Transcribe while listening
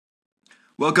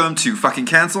Welcome to Fucking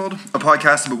Cancelled, a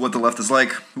podcast about what the left is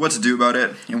like, what to do about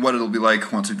it, and what it'll be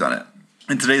like once we've done it.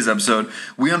 In today's episode,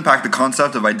 we unpack the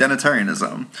concept of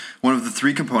identitarianism, one of the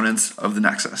three components of the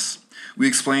nexus. We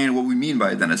explain what we mean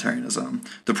by identitarianism,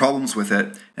 the problems with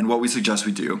it, and what we suggest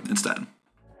we do instead.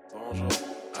 Bonjour,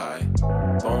 hi,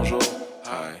 bonjour,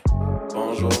 hi,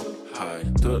 bonjour, hi.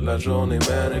 Toute la journée,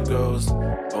 man, it goes.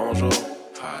 Bonjour,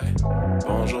 hi,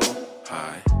 bonjour,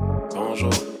 hi,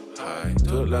 bonjour, hi.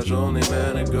 Toute la journée,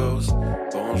 man, it goes.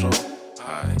 Bonjour,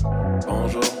 hi,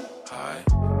 bonjour, hi,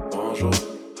 bonjour,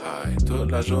 hi.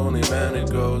 Toute la journée, man, it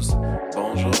goes.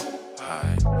 Bonjour,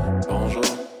 hi, bonjour,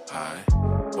 hi,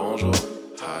 bonjour,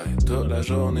 hi. Toute la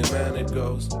journée, man, it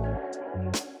goes.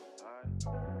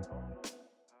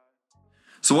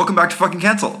 So welcome back to Fucking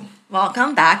Cancelled.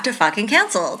 Welcome back to Fucking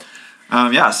Cancelled.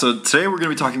 So today we're going to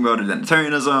be talking about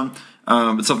identitarianism.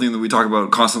 It's something that we talk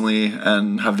about constantly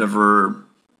and have never,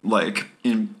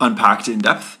 unpacked in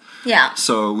depth. Yeah.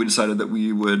 So we decided that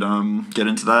we would get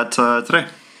into that today.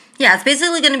 Yeah, it's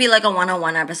basically going to be like a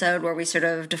 101 episode where we sort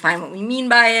of define what we mean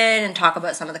by it and talk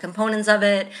about some of the components of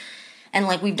it. And,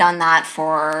 we've done that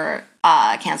for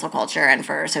cancel culture and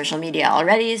for social media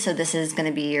already, so this is going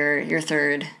to be your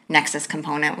third Nexus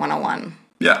component 101.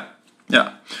 Yeah.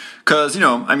 Because,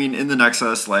 in the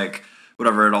Nexus,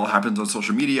 whatever, it all happens on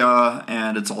social media,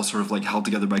 and it's all sort of, held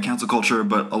together by cancel culture,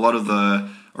 but a lot of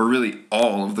or really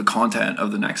all of the content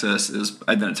of the Nexus is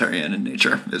identitarian in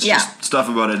nature. It's just stuff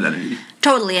about identity.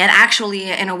 Totally, and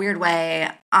actually, in a weird way,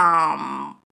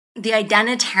 the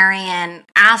identitarian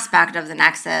aspect of the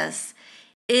Nexus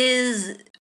is,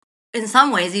 in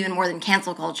some ways, even more than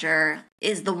cancel culture,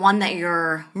 is the one that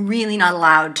you're really not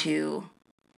allowed to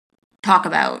talk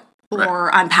about or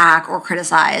unpack or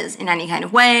criticize in any kind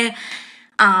of way.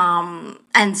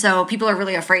 And so people are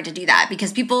really afraid to do that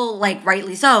because people,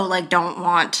 rightly so, don't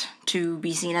want to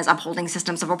be seen as upholding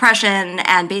systems of oppression.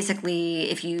 And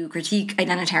basically, if you critique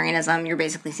identitarianism, you're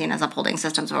basically seen as upholding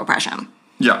systems of oppression.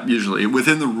 Yeah, usually.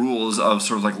 Within the rules of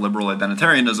sort of liberal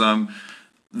identitarianism,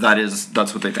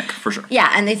 that's what they think, for sure.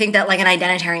 Yeah, and they think that an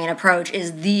identitarian approach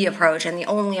is the approach and the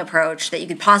only approach that you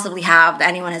could possibly have that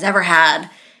anyone has ever had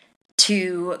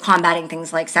to combating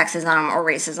things like sexism or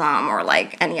racism or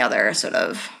any other sort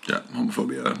of... Yeah,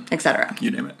 homophobia. Etc.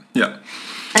 You name it. Yeah.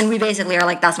 And we basically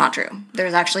are that's not true.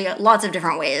 There's actually lots of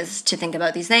different ways to think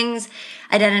about these things.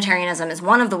 Identitarianism is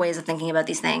one of the ways of thinking about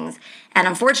these things. And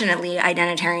unfortunately,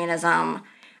 identitarianism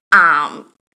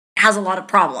has a lot of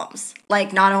problems.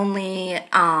 Not only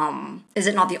is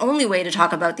it not the only way to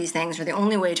talk about these things or the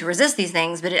only way to resist these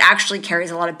things, but it actually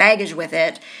carries a lot of baggage with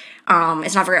it.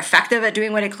 It's not very effective at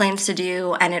doing what it claims to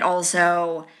do, and it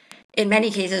also, in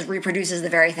many cases, reproduces the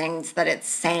very things that it's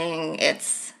saying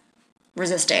it's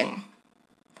resisting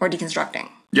or deconstructing.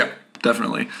 Yeah,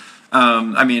 definitely.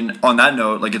 On that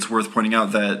note, it's worth pointing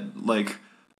out that,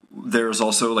 there's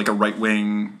also, a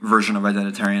right-wing version of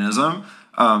identitarianism,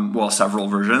 several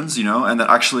versions, and that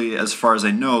actually, as far as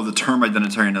I know, the term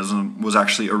identitarianism was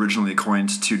actually originally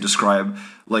coined to describe,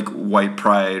 white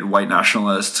pride, white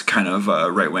nationalist kind of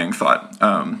right-wing thought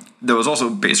that was also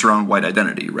based around white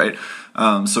identity, right?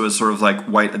 So it's sort of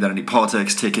white identity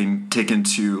politics taken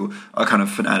to a kind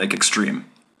of fanatic extreme.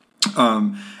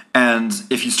 And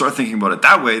if you start thinking about it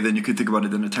that way, then you could think about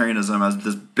identitarianism as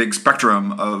this big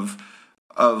spectrum of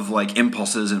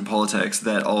impulses in politics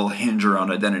that all hinge around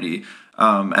identity.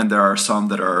 And there are some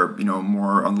that are,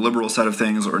 more on the liberal side of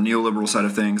things or neoliberal side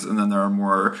of things, and then there are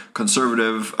more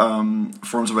conservative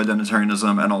forms of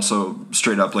identitarianism and also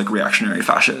straight up reactionary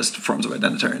fascist forms of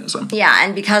identitarianism. Yeah,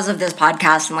 and because of this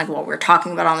podcast and what we're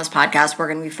talking about on this podcast, we're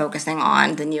going to be focusing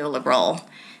on the neoliberal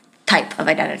type of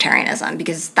identitarianism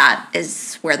because that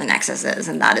is where the nexus is,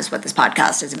 and that is what this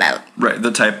podcast is about. Right,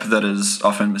 the type that is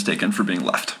often mistaken for being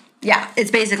left. Yeah, it's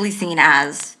basically seen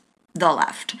as the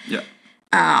left. Yeah.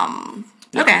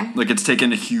 Okay. It's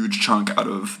taken a huge chunk out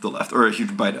of the left, or a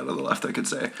huge bite out of the left, I could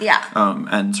say. Yeah.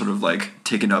 And sort of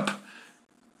taken up,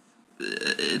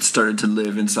 it started to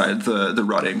live inside the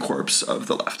rotting corpse of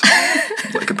the left,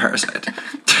 like a parasite.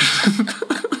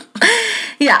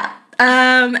 Yeah.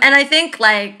 And I think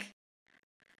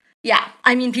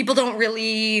people don't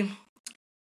really...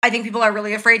 I think people are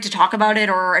really afraid to talk about it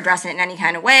or address it in any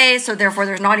kind of way, so therefore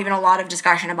there's not even a lot of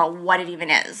discussion about what it even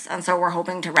is. And so we're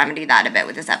hoping to remedy that a bit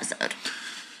with this episode.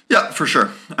 Yeah, for sure.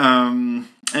 And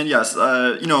yes,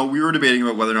 we were debating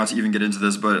about whether or not to even get into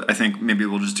this, but I think maybe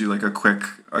we'll just do a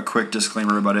quick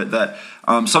disclaimer about it that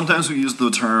sometimes we use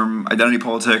the term identity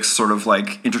politics sort of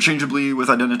interchangeably with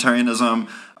identitarianism.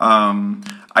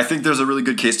 I think there's a really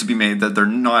good case to be made that they're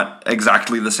not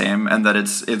exactly the same, and that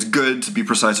it's good to be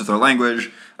precise with our language,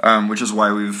 which is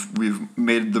why we've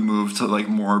made the move to like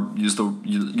more use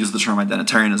the term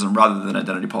identitarianism rather than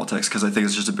identity politics, because I think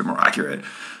it's just a bit more accurate.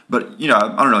 But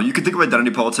I don't know. You could think of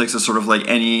identity politics as sort of like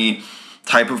any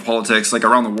type of politics like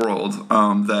around the world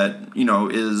that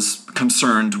is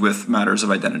concerned with matters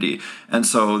of identity, and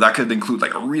so that could include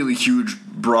like a really huge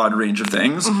broad range of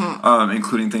things,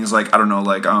 including things like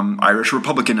Irish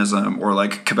republicanism or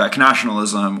like Quebec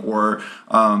nationalism or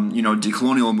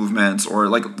decolonial movements or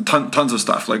like tons of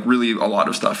stuff, like really a lot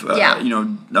of stuff,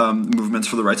 movements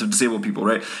for the rights of disabled people,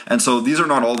 right? And so these are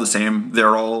not all the same. They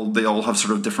all have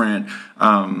sort of different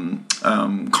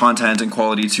content and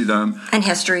quality to them, and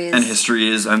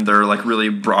histories, and they're like really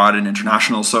broad and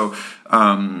international. So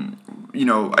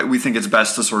we think it's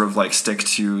best to sort of like stick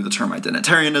to the term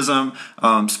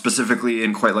identitarianism, specifically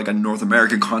in quite like a North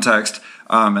American context.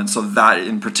 And so that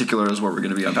in particular is what we're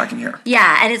going to be unpacking here.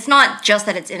 Yeah, and it's not just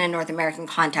that it's in a North American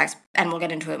context, and we'll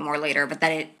get into it more later, but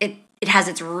that it has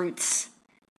its roots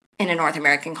in a North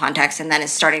American context and then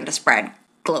is starting to spread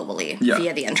globally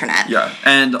via the internet. Yeah,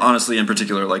 and honestly, in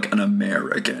particular, like an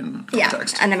American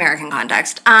context. Yeah, an American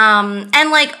context.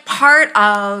 And like part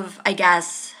of, I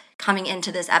guess, coming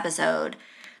into this episode,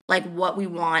 like what we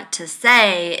want to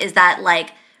say is that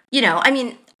like,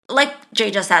 like Jay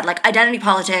just said, like identity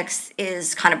politics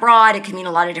is kind of broad. It can mean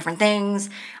a lot of different things.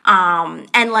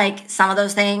 And like some of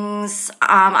those things,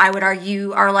 I would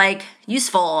argue are like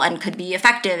useful and could be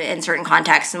effective in certain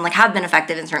contexts and like have been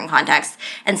effective in certain contexts.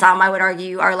 And some I would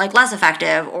argue are like less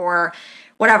effective or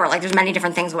whatever. Like there's many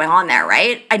different things going on there,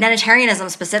 right? Identitarianism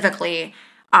specifically,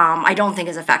 I don't think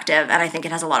is effective, and I think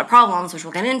it has a lot of problems, which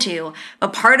we'll get into.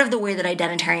 But part of the way that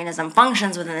identitarianism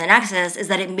functions within the Nexus is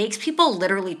that it makes people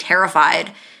literally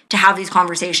terrified to have these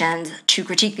conversations, to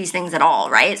critique these things at all,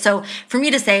 right? So for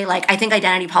me to say, like, I think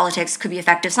identity politics could be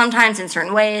effective sometimes in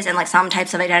certain ways, and like some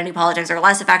types of identity politics are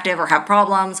less effective or have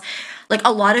problems, like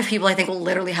a lot of people I think will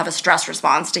literally have a stress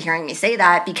response to hearing me say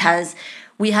that, because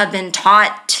we have been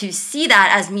taught to see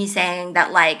that as me saying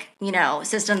that, like,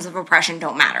 systems of oppression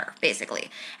don't matter,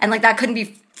 basically. And like that couldn't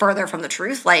be further from the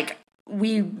truth. Like,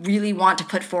 we really want to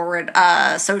put forward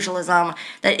a socialism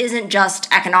that isn't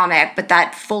just economic, but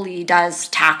that fully does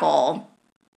tackle,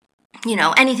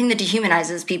 anything that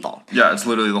dehumanizes people. Yeah, it's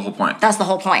literally the whole point. That's the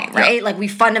whole point, right? Yeah. Like, we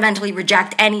fundamentally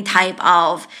reject any type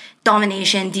of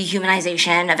domination,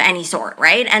 dehumanization of any sort,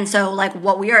 right? And so, like,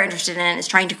 what we are interested in is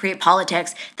trying to create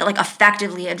politics that, like,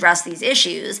 effectively address these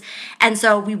issues. And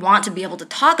so we want to be able to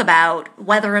talk about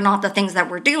whether or not the things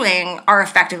that we're doing are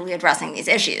effectively addressing these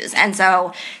issues. And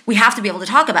so we have to be able to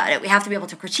talk about it. We have to be able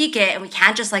to critique it, and we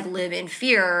can't just, like, live in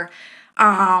fear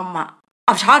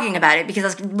of talking about it,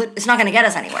 because it's not going to get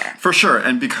us anywhere. For sure.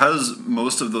 And because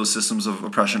most of those systems of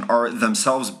oppression are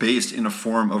themselves based in a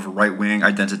form of right-wing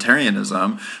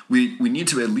identitarianism, we need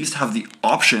to at least have the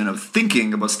option of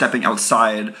thinking about stepping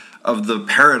outside of the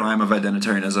paradigm of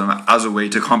identitarianism as a way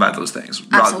to combat those things,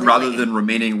 rather than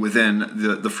remaining within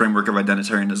the framework of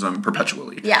identitarianism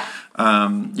perpetually. Yeah. I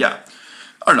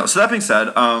don't know. So that being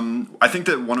said, I think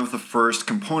that one of the first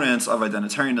components of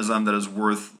identitarianism that is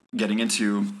worth getting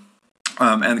into,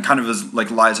 and kind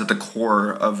of lies at the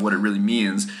core of what it really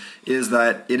means, is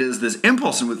that it is this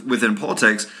impulse within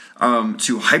politics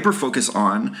to hyper-focus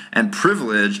on and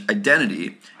privilege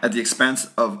identity at the expense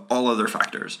of all other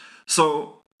factors.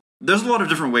 So there's a lot of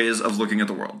different ways of looking at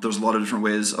the world. There's a lot of different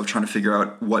ways of trying to figure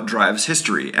out what drives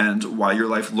history and why your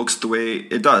life looks the way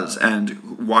it does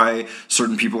and why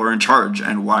certain people are in charge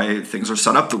and why things are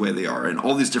set up the way they are and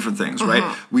all these different things,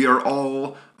 right? We are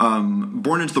all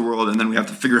born into the world, and then we have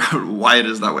to figure out why it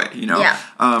is that way, Yeah.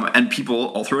 And people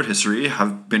all throughout history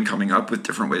have been coming up with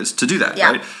different ways to do that,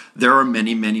 Yeah. right? There are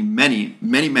many, many, many,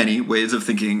 many, many ways of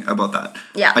thinking about that.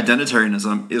 Yeah.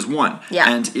 Identitarianism is one.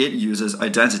 Yeah. And it uses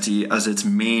identity as its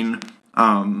main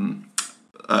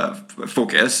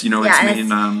focus, its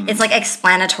main it's like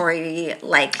explanatory,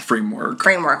 like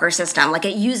framework or system. Like,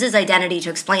 it uses identity to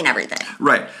explain everything.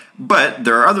 Right. But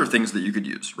there are other things that you could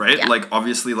use, right? Yeah. Like,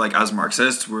 obviously, like, as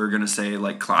Marxists, we're going to say,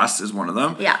 like, class is one of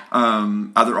them. Yeah.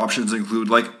 Other options include,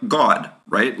 like, God,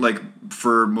 right? Like,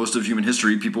 for most of human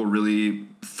history, people really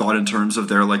thought in terms of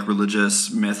their, like,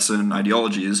 religious myths and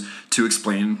ideologies to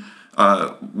explain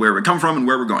where we come from and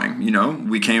where we're going. You know,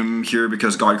 we came here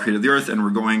because God created the earth, and we're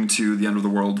going to the end of the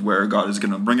world where God is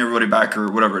going to bring everybody back,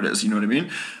 or whatever it is. You know what I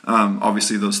mean?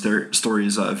 Obviously, those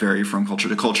stories vary from culture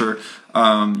to culture.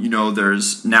 You know,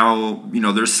 there's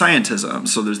scientism.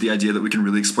 So there's the idea that we can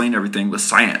really explain everything with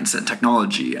science and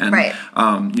technology, and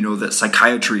you know, that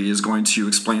psychiatry is going to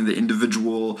explain the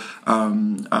individual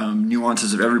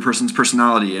nuances of every person's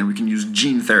personality, and we can use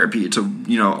gene therapy to,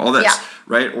 you know, all this. Yeah.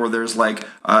 Right? Or there's like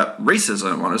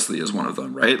racism, honestly, is one of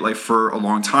them, right? Like for a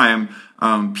long time,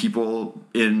 people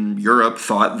in Europe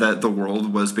thought that the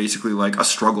world was basically like a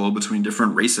struggle between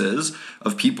different races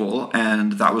of people,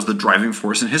 and that was the driving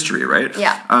force in history, right?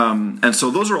 Yeah. And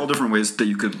so those are all different ways that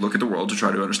you could look at the world to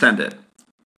try to understand it.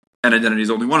 And identity is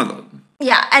only one of them.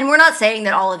 Yeah, and we're not saying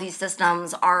that all of these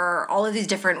systems are, all of these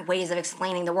different ways of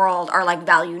explaining the world are like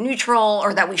value neutral,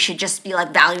 or that we should just be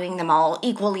like valuing them all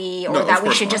equally, or that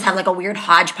we should just have like a weird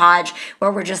hodgepodge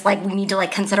where we're just like, we need to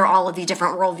like consider all of these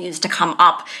different worldviews to come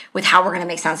up with how we're going to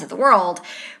make sense of the world.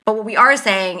 But what we are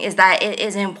saying is that it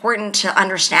is important to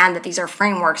understand that these are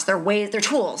frameworks, they're ways, they're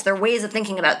tools, they're ways of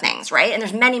thinking about things, right? And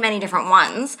there's many, many different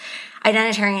ones.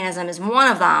 Identitarianism is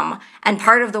one of them, and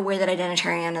part of the way that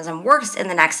identitarianism works in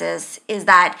the Nexus is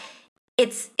that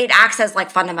it acts as like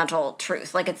fundamental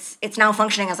truth. Like it's now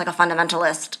functioning as like a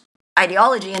fundamentalist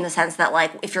ideology, in the sense that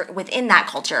like if you're within that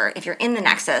culture, if you're in the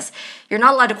Nexus, you're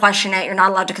not allowed to question it, you're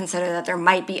not allowed to consider that there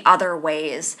might be other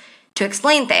ways to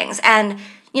explain things. And,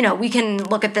 you know, we can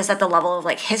look at this at the level of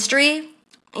like history,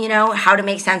 you know, how to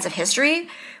make sense of history,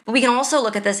 but we can also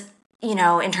look at this, you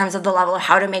know, in terms of the level of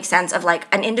how to make sense of like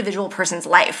an individual person's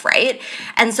life, right?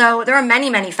 And so there are many,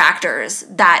 many factors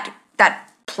that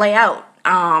play out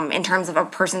in terms of a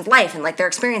person's life and like their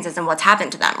experiences and what's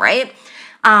happened to them, right?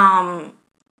 And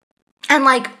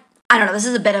like, I don't know, this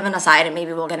is a bit of an aside, and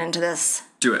maybe we'll get into this.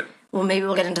 Do it. Well, maybe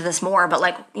we'll get into this more, but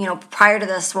like, you know, prior to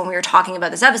this, when we were talking about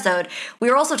this episode, we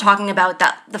were also talking about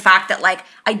the fact that like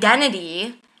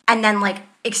identity and then like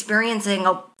experiencing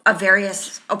a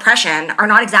various oppression are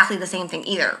not exactly the same thing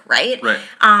either, right? Right.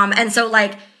 And so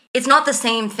like, it's not the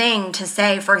same thing to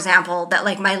say, for example, that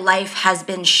like my life has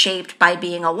been shaped by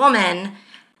being a woman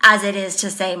as it is to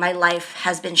say my life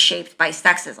has been shaped by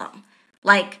sexism.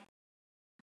 Like,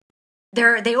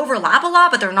 they overlap a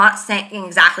lot, but they're not saying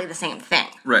exactly the same thing,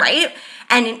 right?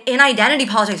 And in identity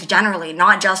politics generally,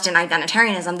 not just in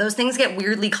identitarianism, those things get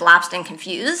weirdly collapsed and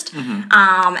confused. Mm-hmm.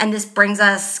 And this brings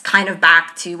us kind of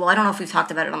back to, well, I don't know if we've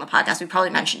talked about it on the podcast, we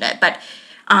probably mentioned it, but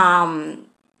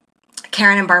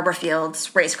Karen and Barbara Field's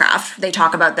Racecraft, they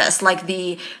talk about this, like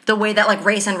the way that like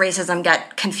race and racism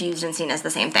get confused and seen as the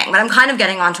same thing. But I'm kind of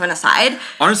getting onto an aside.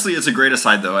 Honestly, it's a great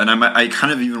aside though, and I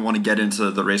kind of even want to get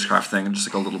into the Racecraft thing in just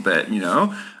like a little bit, you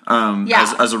know,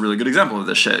 as a really good example of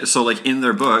this shit. So like in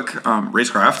their book,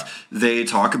 Racecraft, they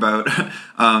talk about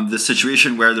this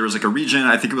situation where there was like a region,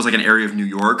 I think it was like an area of New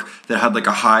York, that had like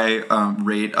a high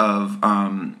rate of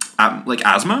like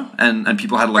asthma, and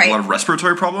people had like a lot of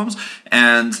respiratory problems,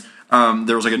 and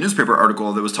there was like a newspaper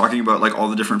article that was talking about like all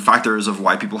the different factors of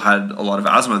why people had a lot of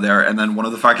asthma there, and then one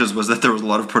of the factors was that there was a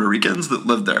lot of Puerto Ricans that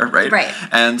lived there, right?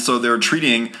 And so they were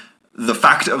treating the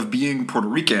fact of being Puerto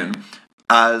Rican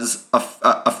as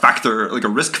a factor, like a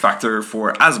risk factor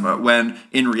for asthma, when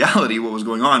in reality what was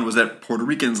going on was that Puerto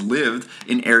Ricans lived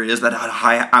in areas that had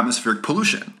high atmospheric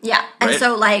pollution. Yeah, and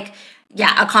so like,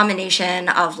 a combination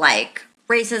of like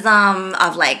racism,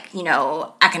 of like, you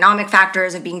know, economic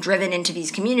factors of being driven into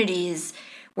these communities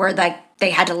where like they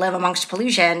had to live amongst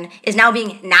pollution is now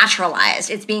being naturalized.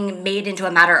 It's being made into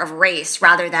a matter of race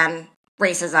rather than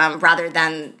racism, rather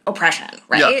than oppression,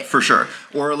 right? Yeah, for sure.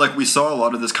 Or like we saw a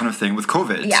lot of this kind of thing with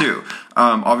COVID too.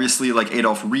 Obviously, like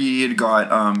Adolph Reed got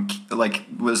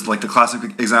was like the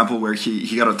classic example where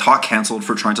he got a talk canceled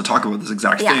for trying to talk about this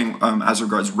exact thing as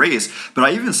regards race. But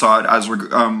I even saw it as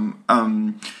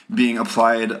being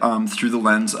applied through the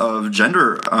lens of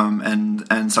gender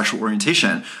and sexual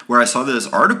orientation, where I saw this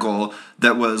article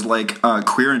that was like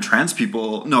queer and trans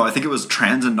people. No, I think it was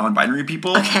trans and non-binary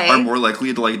people are more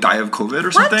likely to like die of COVID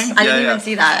or something. I didn't even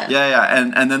see that.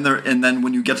 And then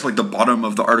when you get to like the bottom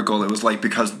of the article, it was like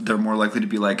because they're more likely to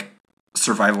be like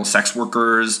survival sex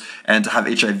workers and to have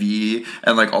HIV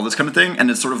and like all this kind of thing. And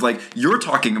it's sort of like you're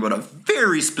talking about a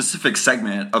very specific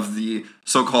segment of the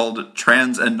so-called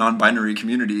trans and non-binary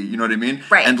community, you know what I mean?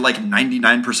 Right. And like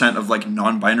 99% of like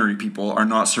non-binary people are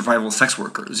not survival sex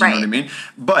workers, you know what I mean?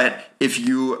 But if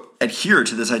you adhere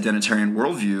to this identitarian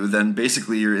worldview, then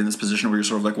basically you're in this position where you're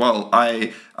sort of like, well,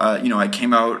 I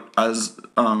came out as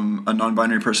a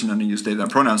non-binary person and I use they them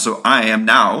pronouns, so I am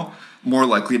now more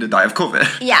likely to die of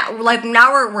COVID. Yeah, like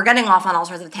now we're getting off on all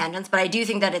sorts of tangents, but I do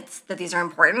think that these are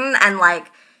important, and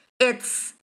like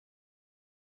it's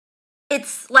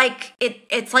like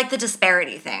the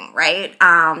disparity thing, right?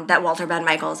 That Walter Ben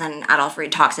Michaels and Adolph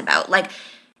Reed talks about. Like,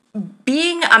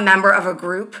 being a member of a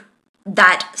group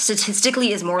that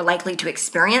statistically is more likely to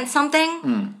experience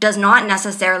something does not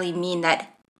necessarily mean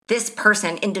that this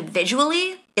person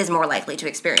individually is more likely to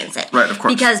experience it. Right, of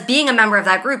course. Because being a member of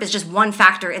that group is just one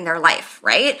factor in their life,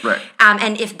 right? Right.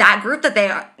 And if that group that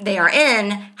they are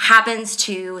in happens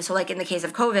to, so like in the case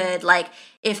of COVID, like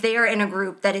if they are in a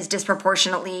group that is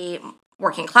disproportionately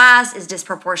working class, is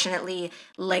disproportionately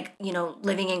like, you know,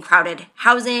 living in crowded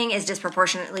housing, is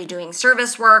disproportionately doing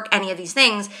service work, any of these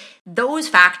things, those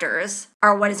factors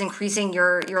are what is increasing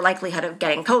your likelihood of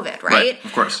getting COVID, right?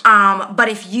 Of course. But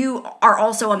if you are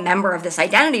also a member of this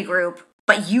identity group,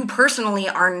 but you personally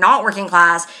are not working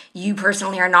class, you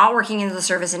personally are not working in the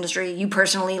service industry, you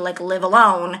personally like live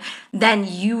alone, then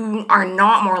you are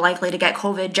not more likely to get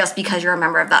COVID just because you're a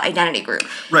member of the identity group.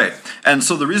 Right. And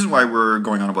so the reason why we're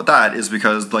going on about that is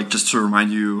because, like, just to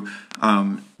remind you,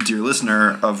 dear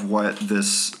listener, of what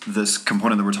this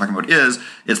component that we're talking about is,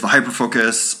 it's the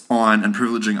hyperfocus on and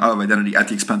privileging of identity at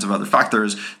the expense of other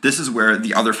factors. This is where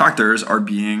the other factors are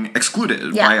being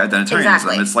excluded by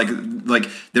identitarianism. Exactly. It's like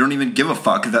they don't even give a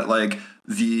fuck that, like,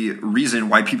 the reason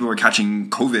why people are catching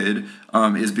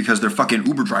COVID is because they're fucking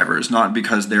Uber drivers, not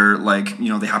because they're, like, you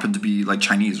know, they happen to be like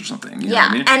Chinese or something. You know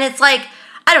what I mean? And it's like,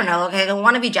 I don't know, okay, I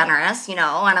want to be generous, you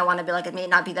know, and I want to be like, it may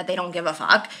not be that they don't give a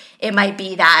fuck. It might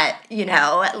be that, you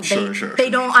know, they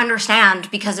don't understand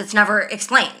because it's never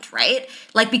explained, right?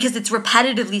 Like, because it's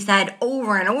repetitively said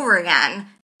over and over again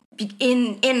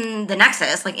in the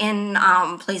Nexus, like in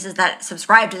places that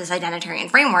subscribe to this identitarian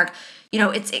framework, you know,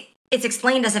 it's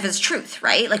explained as if it's truth,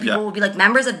 right? Like, people will be like,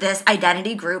 members of this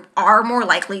identity group are more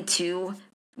likely to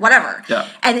whatever. Yeah.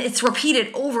 And it's repeated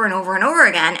over and over and over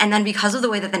again. And then because of the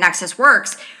way that the Nexus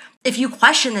works, if you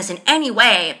question this in any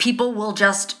way, people will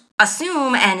just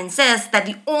assume and insist that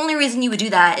the only reason you would do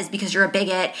that is because you're a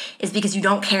bigot, is because you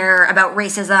don't care about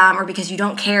racism, or because you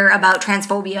don't care about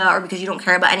transphobia, or because you don't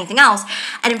care about anything else.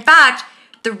 And in fact,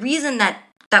 the reason that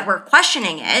we're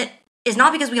questioning it is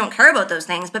not because we don't care about those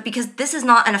things, but because this is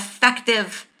not an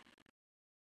effective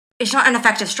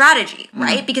strategy,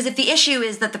 right? Because if the issue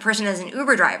is that the person is an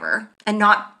Uber driver and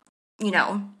not, you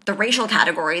know, the racial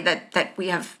category that we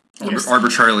have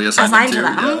arbitrarily assigned to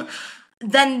them,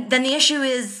 then the issue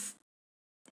is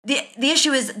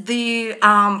the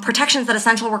protections that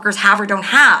essential workers have or don't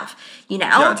have, you know?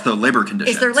 Yeah, it's the labor conditions.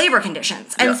 It's their labor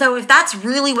conditions. And so if that's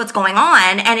really what's going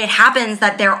on, and it happens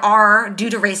that there are,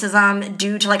 due to racism,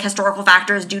 due to like historical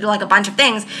factors, due to like a bunch of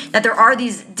things, that there are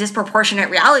these disproportionate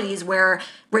realities where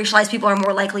racialized people are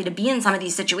more likely to be in some of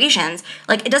these situations,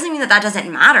 like, it doesn't mean that doesn't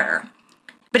matter.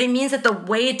 But it means that the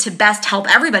way to best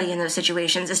help everybody in those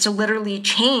situations is to literally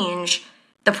change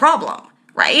the problem,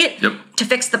 right? Yep. To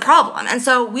fix the problem. And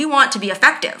so we want to be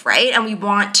effective, right? And we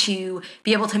want to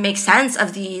be able to make sense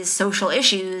of these social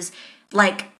issues,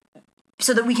 like,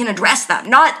 so that we can address them.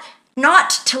 Not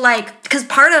to, like, because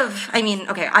part of, I mean,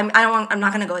 okay, I'm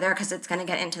not going to go there because it's going to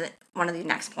get into one of the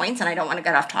next points, and I don't want to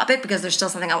get off topic because there's still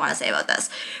something I want to say about this.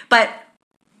 But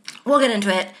we'll get into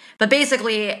it. But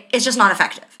basically, it's just not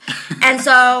effective. And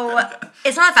so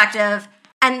it's not effective.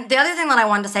 And the other thing that I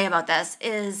wanted to say about this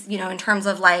is, you know, in terms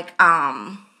of like,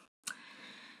 at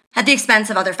the expense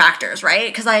of other factors, right?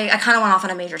 Because I kind of went off on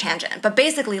a major tangent. But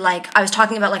basically, like, I was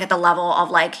talking about like at the level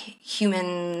of like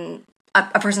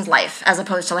a person's life as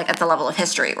opposed to like at the level of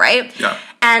history, right? Yeah.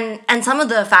 And some of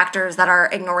the factors that are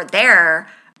ignored there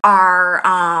are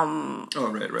oh,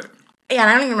 right. Yeah, and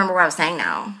I don't even remember what I was saying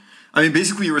now. I mean,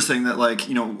 basically, you were saying that, like,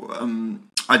 you know,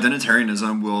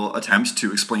 identitarianism will attempt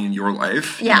to explain your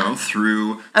life, you know,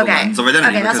 through the lens of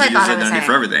identity, because it uses identity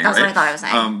for everything, that's right? What I thought I was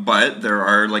saying. But there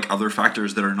are, like, other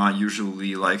factors that are not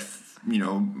usually, like, you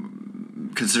know,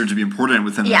 considered to be important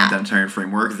within the identitarian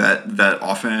framework that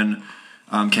often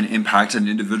can impact an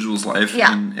individual's life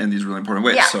in these really important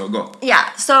ways. So go.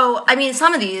 Yeah. So, I mean,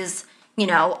 some of these, you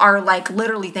know, are, like,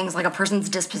 literally things like a person's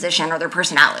disposition or their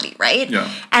personality, right?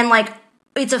 Yeah. And, like,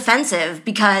 it's offensive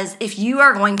because if you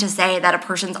are going to say that a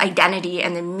person's identity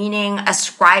and the meaning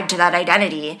ascribed to that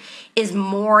identity is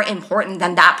more important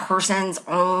than that person's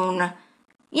own,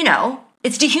 you know,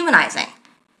 it's dehumanizing.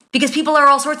 Because people are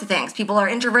all sorts of things. People are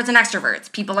introverts and extroverts.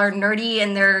 People are nerdy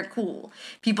and they're cool.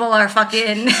 People are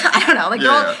fucking, I don't know, like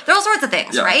they're all sorts of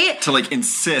things, right? To like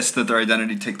insist that their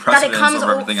identity take That precedence it comes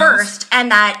over everything first else.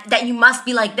 and that you must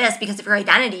be like this because of your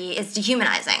identity is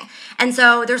dehumanizing. And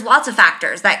so there's lots of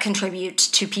factors that contribute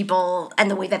to people and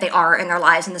the way that they are in their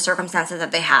lives and the circumstances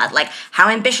that they had, like how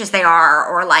ambitious they are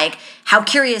or like how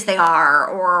curious they are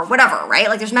or whatever, right?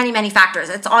 Like there's many, many factors.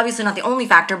 It's obviously not the only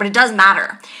factor, but it does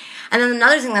matter. And then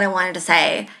another thing that I wanted to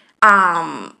say,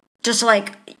 just to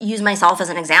like use myself as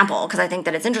an example, because I think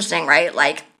that it's interesting, right?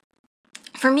 Like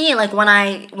for me, like when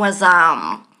I was,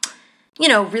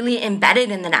 really embedded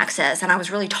in the Nexus and I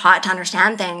was really taught to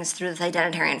understand things through this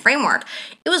identitarian framework,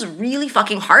 it was really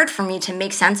fucking hard for me to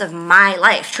make sense of my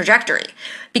life trajectory.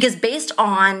 Because based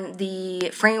on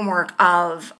the framework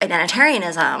of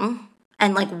identitarianism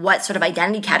and like what sort of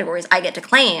identity categories I get to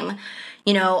claim,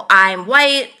 I'm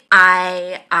white,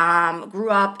 I grew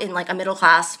up in like a middle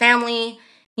class family,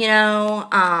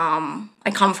 I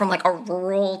come from like a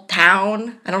rural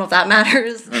town. I don't know if that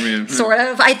matters. I mean, sort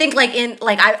of. I think like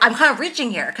I'm kind of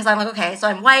reaching here because I'm like, okay, so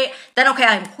I'm white, then okay,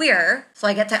 I'm queer, so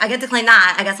I get to claim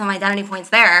that. I get some identity points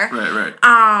there. Right.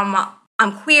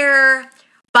 I'm queer,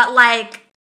 but like,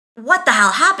 what the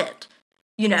hell happened?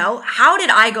 How did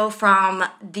I go from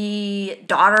the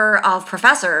daughter of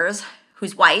professors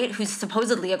who's white, who's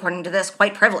supposedly, according to this,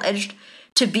 quite privileged,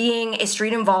 to being a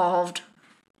street-involved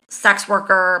sex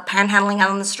worker, panhandling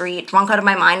out on the street, drunk out of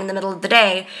my mind in the middle of the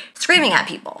day, screaming at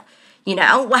people?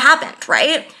 What happened,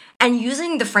 right? And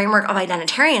using the framework of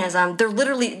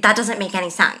identitarianism, that doesn't make any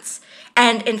sense.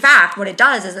 And in fact, what it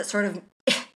does is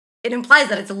it implies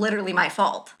that it's literally my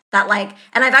fault. That like,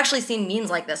 and I've actually seen memes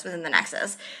like this within the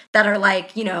Nexus that are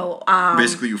like,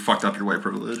 basically you fucked up your white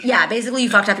privilege. Yeah, basically you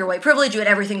fucked up your white privilege, you had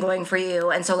everything going for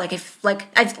you, and so like if, like,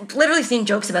 I've literally seen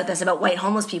jokes about this, about white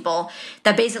homeless people,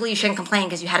 that basically you shouldn't complain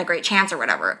because you had a great chance or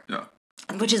whatever. Yeah.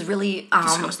 Which is really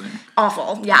disgusting.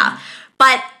 Awful, yeah.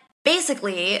 But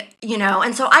basically,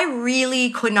 and so I really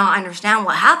could not understand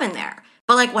what happened there.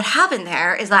 But like what happened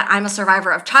there is that I'm a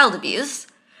survivor of child abuse,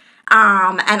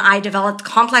 and I developed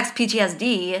complex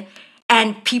PTSD,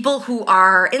 and people who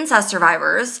are incest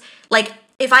survivors, like,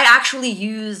 if I actually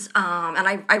use,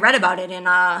 and I read about it in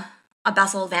a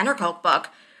Bessel van der Kolk book,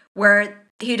 where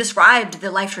he described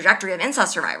the life trajectory of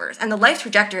incest survivors, and the life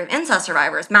trajectory of incest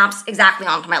survivors maps exactly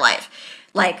onto my life.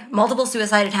 Like, multiple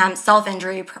suicide attempts,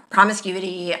 self-injury,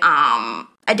 promiscuity,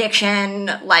 addiction,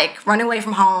 like, running away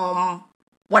from home,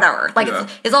 whatever. Like,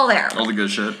 it's all there. All the good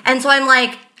shit. And so I'm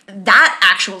like, that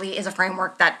actually is a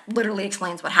framework that literally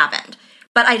explains what happened.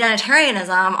 But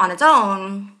identitarianism on its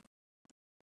own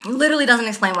literally doesn't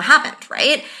explain what happened,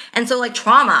 right? And so like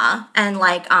trauma and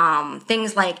like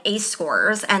things like ACE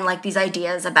scores and like these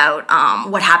ideas about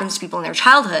what happens to people in their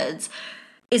childhoods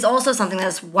is also something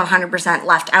that's 100%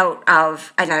 left out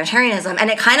of identitarianism. And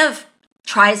it kind of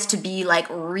tries to be like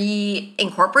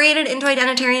reincorporated into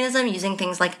identitarianism using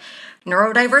things like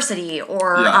neurodiversity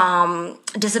or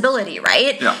disability,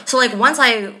 right? Yeah. So like once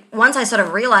I sort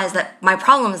of realized that my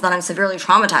problem is that I'm severely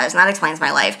traumatized and that explains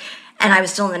my life, and I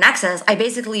was still in the Nexus, I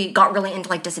basically got really into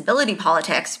like disability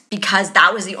politics because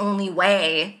that was the only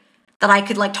way that I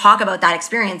could like talk about that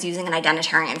experience using an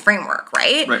identitarian framework,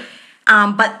 right? Right.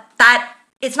 But that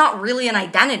it's not really an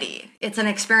identity; it's an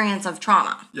experience of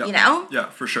trauma. Yeah. You know?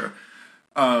 Yeah, for sure.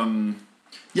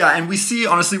 Yeah, and we see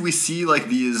like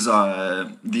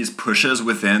these pushes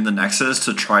within the Nexus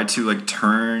to try to like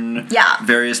turn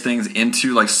various things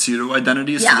into like pseudo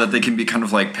identities so that they can be kind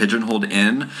of like pigeonholed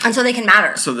in, and so they can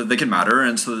matter. So that they can matter,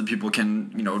 and so that people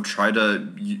can try to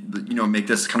make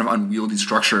this kind of unwieldy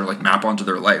structure like map onto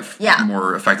their life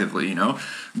more effectively.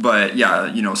 But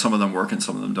some of them work and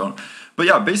some of them don't. But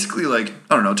yeah, basically, like,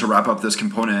 I don't know, to wrap up this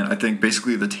component, I think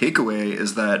basically the takeaway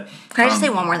is that... Can I just say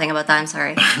one more thing about that? I'm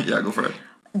sorry. Yeah, go for it.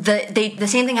 The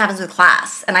same thing happens with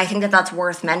class, and I think that that's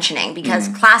worth mentioning, because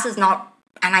class is not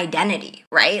an identity,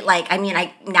 right? Like, I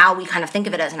mean, now we kind of think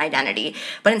of it as an identity,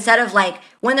 but instead of, like,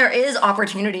 when there is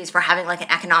opportunities for having, like,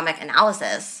 an economic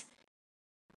analysis,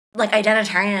 like,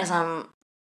 identitarianism...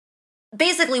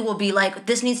 basically will be like,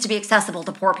 this needs to be accessible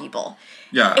to poor people.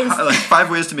 Yeah, like 5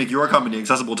 ways to make your company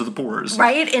accessible to the poor's.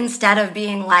 Right? Instead of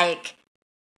being like,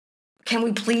 can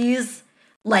we please,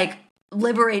 like,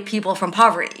 liberate people from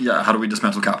poverty? Yeah, how do we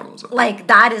dismantle capitalism? Like,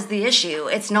 that is the issue.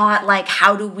 It's not like,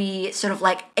 how do we sort of,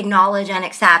 like, acknowledge and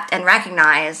accept and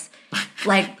recognize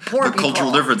like poor the people.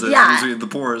 cultural differences between the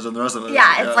poors and the rest of it.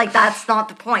 Yeah, it's like that's not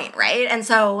the point, right? And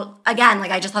so again,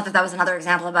 like I just thought that was another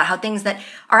example about how things that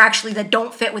are actually that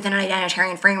don't fit within an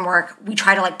identitarian framework, we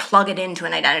try to like plug it into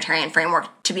an identitarian framework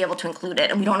to be able to include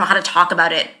it, and we don't know how to talk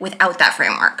about it without that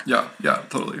framework. Yeah,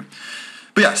 totally.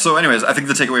 But yeah, so anyways, I think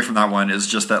the takeaway from that one is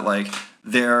just that like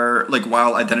they're like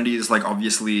while identities like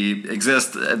obviously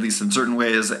exist at least in certain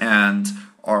ways and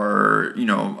are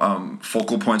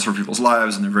focal points for people's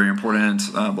lives and they're very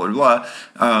important, blah blah blah.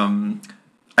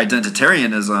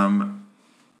 Identitarianism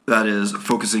that is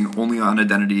focusing only on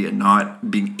identity and not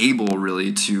being able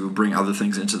really to bring other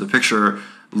things into the picture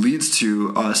leads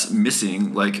to us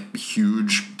missing like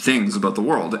huge things about the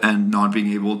world and not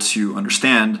being able to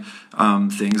understand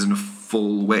things in a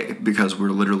full way because we're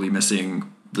literally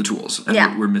missing the tools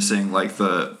and we're missing like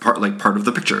the part of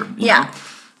the picture. You know?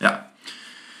 Yeah.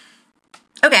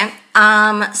 Okay.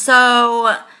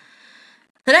 So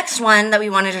the next one that we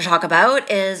wanted to talk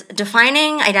about is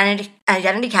defining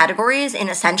identity categories in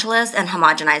essentialist and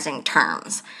homogenizing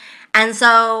terms. And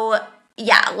so,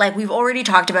 yeah, like we've already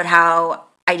talked about how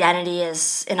identity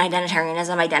is, in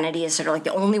identitarianism, identity is sort of like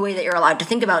the only way that you're allowed to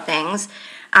think about things.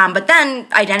 But then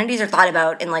identities are thought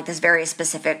about in like this very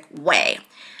specific way.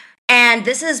 And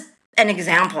this is an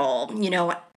example,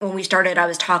 when we started, I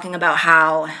was talking about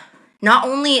how not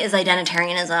only is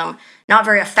identitarianism not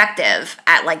very effective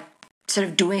at like sort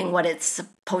of doing what it's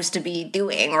supposed to be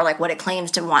doing or like what it claims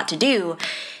to want to do,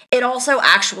 it also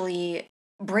actually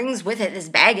brings with it this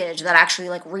baggage that actually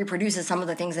like reproduces some of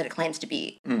the things that it claims to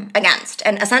be against.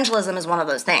 And essentialism is one of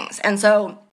those things. And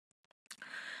so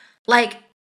like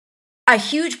a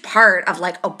huge part of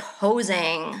like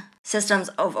opposing systems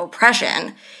of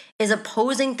oppression is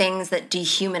opposing things that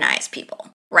dehumanize people,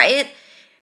 right?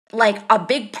 Like a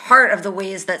big part of the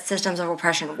ways that systems of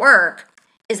oppression work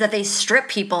is that they strip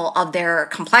people of their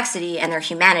complexity and their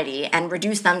humanity and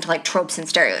reduce them to like tropes and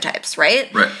stereotypes,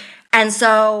 right? Right. And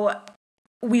so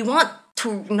we want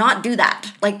to not do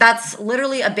that. Like that's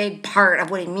literally a big part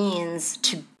of what it means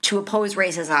to oppose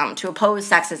racism, to oppose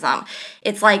sexism.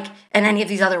 It's like, and any of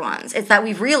these other ones, it's that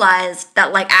we've realized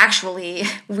that like actually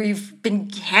we've been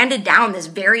handed down this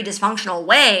very dysfunctional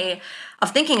way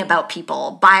of thinking about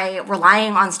people by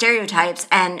relying on stereotypes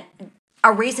and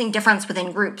erasing difference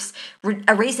within groups,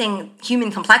 erasing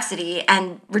human complexity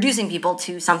and reducing people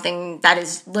to something that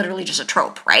is literally just a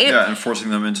trope, right? Yeah, and forcing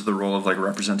them into the role of like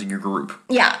representing your group.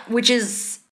 Yeah, which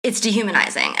is, it's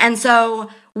dehumanizing. And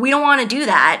so we don't want to do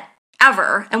that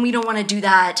ever. And we don't want to do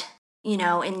that,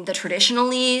 in the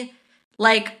traditionally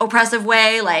like oppressive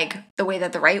way, like the way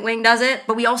that the right wing does it.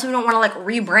 But we also don't want to like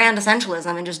rebrand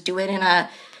essentialism and just do it in a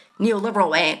neoliberal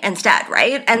way instead,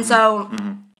 right? And so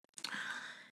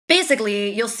basically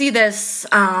you'll see this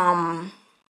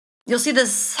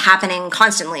happening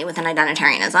constantly within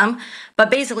identitarianism. But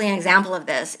basically an example of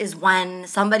this is when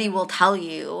somebody will tell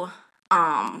you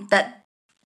that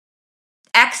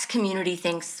X community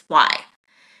thinks Y.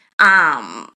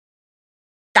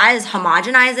 That is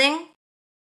homogenizing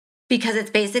because it's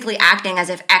basically acting as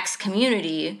if X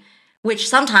community, which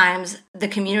sometimes the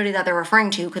community that they're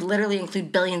referring to could literally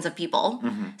include billions of people.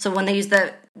 So when they use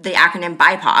the acronym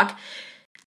BIPOC,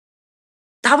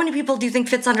 how many people do you think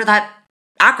fits under that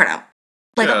acronym?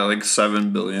 Like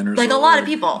 7 billion or like so. A lot of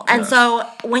people. And so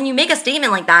when you make a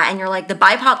statement like that and you're like, the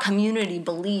BIPOC community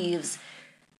believes,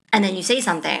 and then you say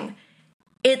something,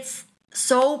 it's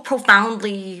so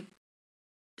profoundly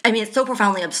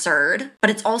absurd, but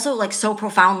it's also like so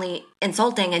profoundly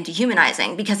insulting and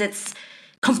dehumanizing because it's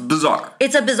bizarre.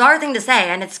 It's a bizarre thing to say,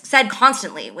 and it's said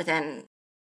constantly within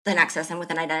the Nexus and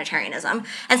within identitarianism.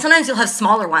 And sometimes you'll have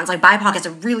smaller ones, like BIPOC is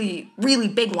a really, really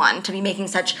big one to be making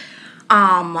such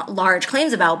large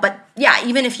claims about. But yeah,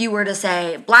 even if you were to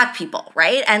say Black people,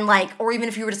 right? And like, or even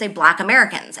if you were to say Black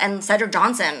Americans, and Cedric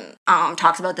Johnson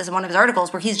talks about this in one of his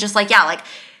articles where he's just like, yeah, like,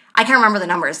 I can't remember the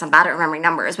numbers, I'm bad at remembering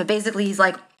numbers, but basically he's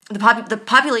like, the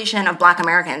population of Black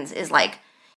Americans is like,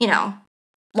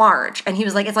 large. And he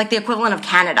was like, it's like the equivalent of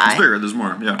Canada. It's bigger, there's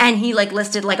more, yeah. And he like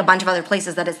listed like a bunch of other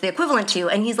places that it's the equivalent to.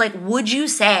 And he's like, would you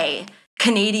say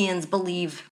Canadians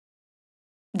believe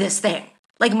this thing?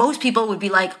 Like most people would be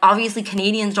like, obviously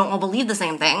Canadians don't all believe the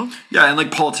same thing. Yeah, and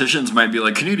like politicians might be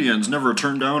like, Canadians never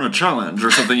turn down a challenge or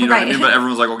something, you know what I mean? But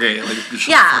everyone's like, okay, like,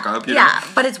 shut the fuck up, you know?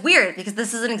 But it's weird because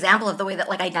this is an example of the way that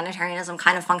like identitarianism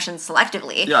kind of functions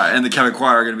selectively. Yeah, and the Quebecois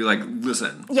are going to be like,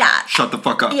 listen, shut the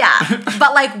fuck up. Yeah,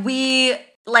 but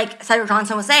like Cedric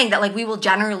Johnson was saying, that like we will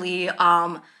generally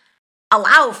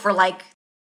allow for like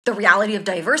the reality of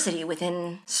diversity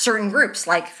within certain groups,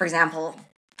 like for example,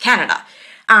 Canada.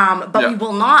 But we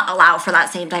will not allow for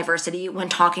that same diversity when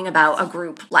talking about a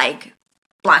group like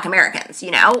Black Americans,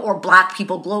 or Black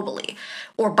people globally,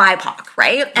 or BIPOC,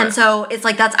 right? And so it's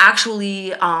like that's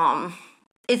actually,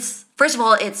 it's, first of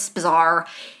all, it's bizarre.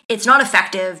 It's not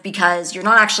effective because you're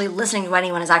not actually listening to what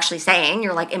anyone is actually saying.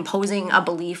 You're like imposing a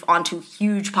belief onto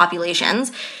huge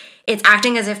populations. It's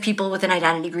acting as if people within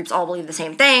identity groups all believe the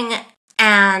same thing.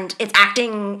 And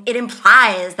it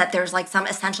implies that there's like some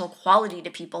essential quality to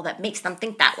people that makes them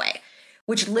think that way,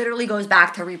 which literally goes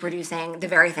back to reproducing the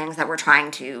very things that we're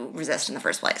trying to resist in the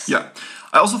first place. Yeah.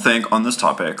 I also think on this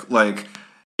topic, like,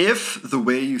 if the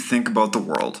way you think about the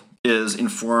world is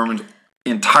informed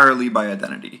entirely by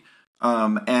identity,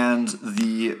 and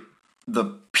the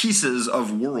pieces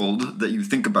of world that you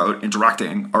think about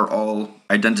interacting are all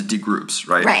identity groups,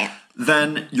 right? Right.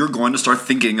 Then you're going to start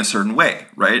thinking a certain way,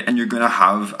 right? And you're going to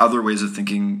have other ways of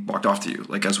thinking blocked off to you,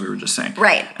 like as we were just saying.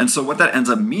 Right. And so what that ends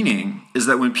up meaning is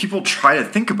that when people try to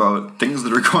think about things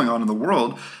that are going on in the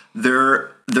world,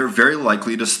 they're very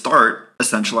likely to start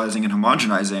essentializing and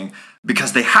homogenizing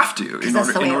because they have to in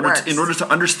order to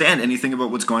understand anything about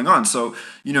what's going on. So,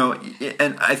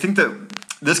 and I think that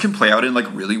this can play out in like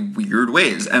really weird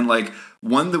ways. And like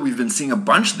one that we've been seeing a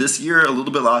bunch this year, a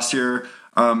little bit last year,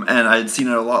 and I had seen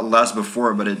it a lot less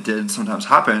before, but it did sometimes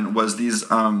happen, was these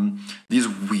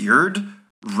weird,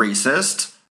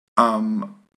 racist,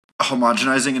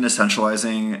 homogenizing and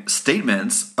essentializing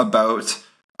statements about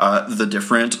the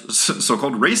different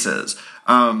so-called races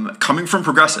coming from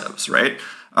progressives, right?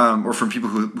 Or from people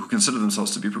who consider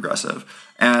themselves to be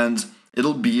progressive. And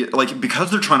it'll be like,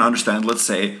 because they're trying to understand, let's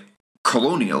say,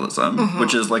 colonialism,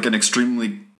 which is like an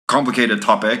extremely complicated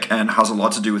topic and has a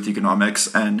lot to do with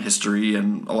economics and history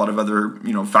and a lot of other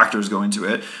factors go into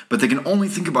it, but they can only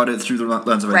think about it through the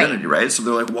lens of identity, right? So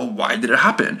they're like, well, why did it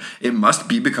happen? It must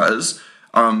be because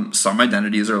some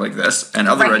identities are like this and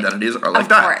other identities are like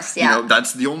that. Course, yeah.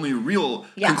 That's the only real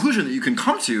conclusion that you can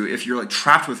come to if you're like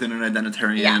trapped within an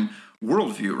identitarian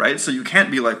worldview, right? So you can't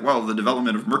be like, well, the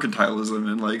development of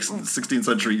mercantilism in like 16th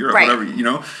century Europe, whatever,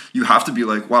 you have to be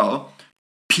like, well,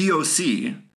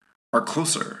 POC are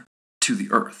closer to the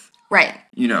earth. Right.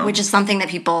 Which is something that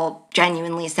people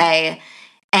genuinely say.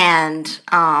 And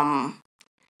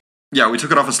yeah, we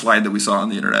took it off a slide that we saw on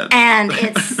the internet. And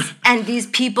and these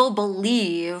people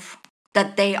believe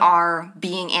that they are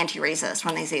being anti-racist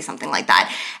when they say something like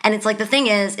that. And it's like, the thing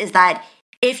is that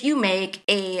if you make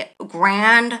a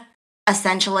grand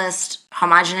essentialist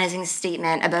homogenizing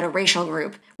statement about a racial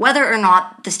group, whether or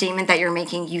not the statement that you're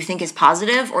making you think is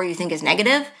positive or you think is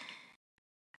negative,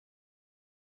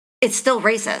 it's still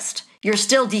racist. You're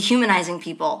still dehumanizing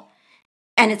people.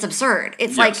 And it's absurd.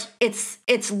 It's like,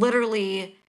 it's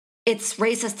literally, it's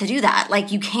racist to do that.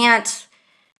 Like, you can't.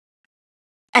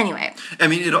 Anyway. I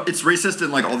mean, it's racist in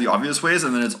like all the obvious ways,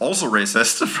 and then it's also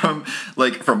racist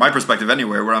from my perspective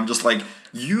anyway, where I'm just like,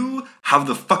 you have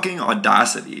the fucking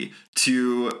audacity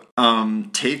to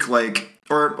take like,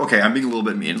 or okay, I'm being a little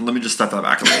bit mean. Let me just step that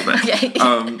back a little bit. Okay.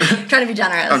 Trying to be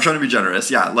generous. I'm trying to be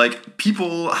generous. Yeah, like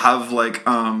people have like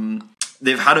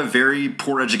they've had a very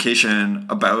poor education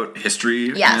about history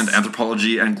and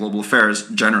anthropology and global affairs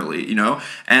generally,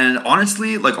 And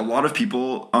honestly, like a lot of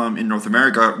people in North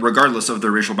America, regardless of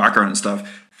their racial background and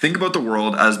stuff, think about the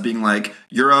world as being like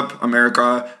Europe,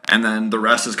 America, and then the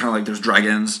rest is kind of like there's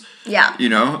dragons. Yeah.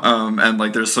 And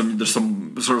like there's some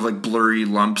sort of like blurry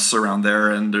lumps around there,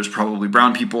 and there's probably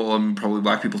brown people and probably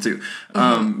black people too.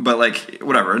 But like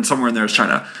whatever, and somewhere in there is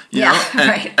China. You know?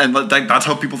 And like that's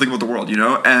how people think about the world,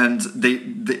 And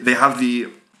they have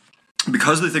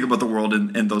because they think about the world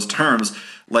in those terms,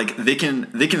 like they can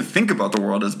think about the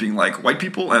world as being like white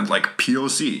people and like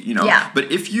POC,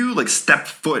 But if you like step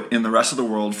foot in the rest of the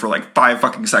world for like 5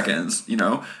 fucking seconds,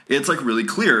 it's like really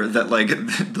clear that like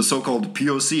the so-called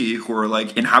POC who are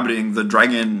like inhabiting the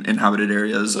dragon inhabited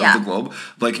areas of the globe,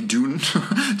 like do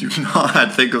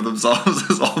not think of themselves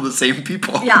as all the same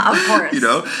people. Yeah, of course.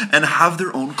 And have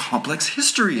their own complex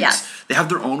histories. Yes. They have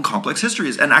their own complex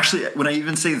histories. And actually, when I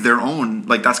even say their own,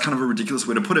 like that's kind of a ridiculous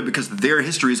way to put it, because their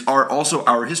histories are also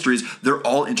our histories. They're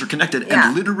all interconnected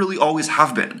and literally always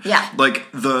have been. Yeah. Like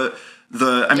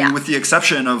I mean, with the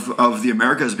exception of the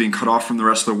Americas being cut off from the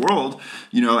rest of the world,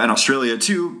 and Australia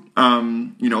too,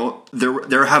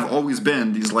 there have always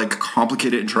been these like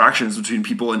complicated interactions between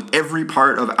people in every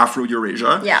part of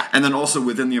Afro-Eurasia. Yeah. And then also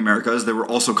within the Americas, there were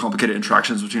also complicated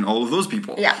interactions between all of those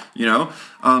people. Yeah.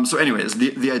 So anyways,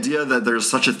 the idea that there's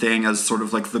such a thing as sort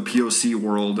of like the POC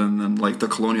world and then like the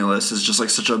colonialists is just like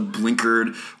such a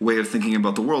blinkered way of thinking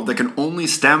about the world that can only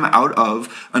stem out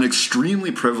of an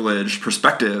extremely privileged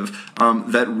perspective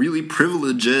that really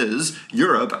privileges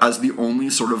Europe as the only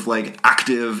sort of like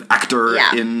active actor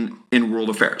in in world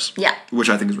affairs. Yeah. Which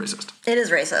I think is racist. It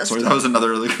is racist. Sorry, that was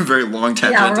another like very long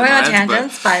tangent. Yeah, we're going on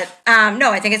tangents, but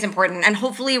no, I think it's important. And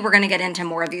hopefully we're going to get into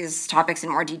more of these topics in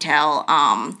more detail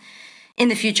in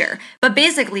the future. But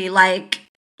basically, like,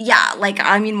 yeah, like,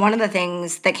 I mean, one of the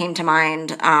things that came to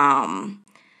mind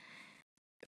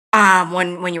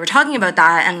when you were talking about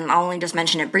that, and I'll only just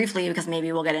mention it briefly because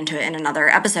maybe we'll get into it in another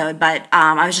episode, but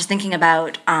I was just thinking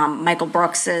about Michael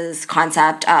Brooks's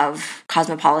concept of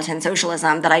cosmopolitan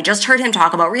socialism that I just heard him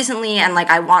talk about recently, and like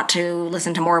I want to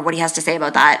listen to more of what he has to say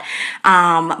about that.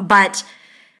 But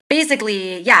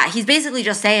basically, yeah, he's basically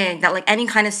just saying that like any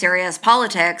kind of serious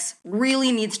politics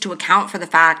really needs to account for the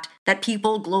fact that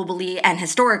people globally and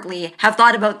historically have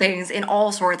thought about things in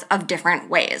all sorts of different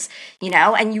ways, you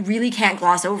know, and you really can't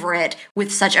gloss over it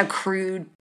with such a crude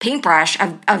paintbrush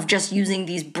of just using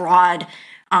these broad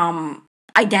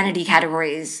identity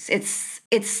categories.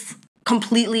 It's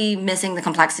completely missing the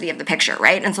complexity of the picture,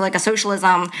 right? And so like a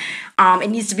socialism,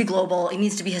 it needs to be global, it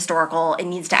needs to be historical, it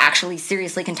needs to actually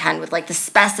seriously contend with like the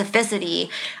specificity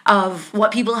of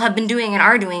what people have been doing and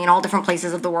are doing in all different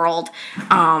places of the world.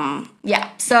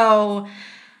 So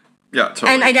yeah,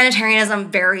 totally. And identitarianism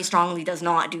very strongly does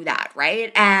not do that,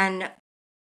 right? And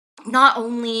not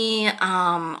only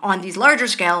on these larger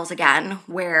scales, again,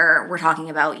 where we're talking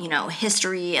about, you know,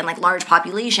 history and like large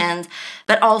populations,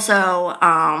 but also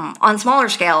on smaller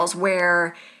scales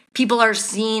where people are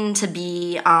seen to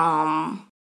be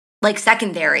like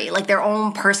secondary, like their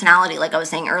own personality, like I was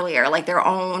saying earlier, like their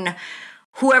own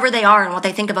whoever they are and what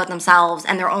they think about themselves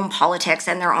and their own politics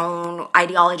and their own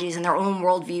ideologies and their own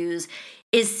worldviews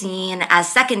is seen as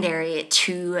secondary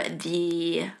to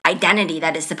the identity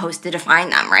that is supposed to define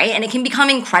them, right? And it can become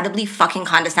incredibly fucking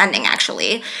condescending,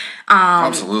 actually.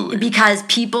 Absolutely. Because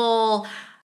people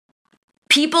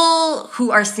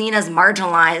who are seen as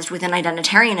marginalized within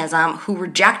identitarianism, who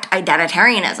reject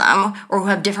identitarianism, or who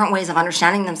have different ways of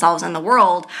understanding themselves in the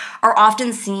world, are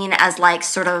often seen as like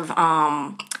sort of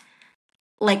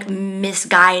like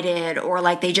misguided, or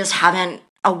like they just haven't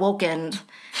awoken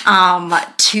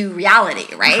to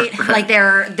reality, right? Like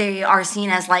they are seen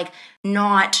as like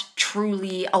not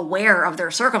truly aware of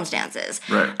their circumstances.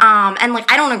 Right. And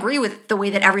like I don't agree with the way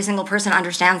that every single person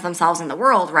understands themselves in the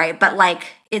world, right? But like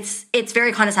it's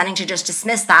very condescending to just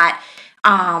dismiss that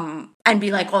and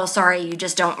be like, "Oh, sorry, you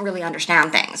just don't really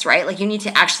understand things," right? Like you need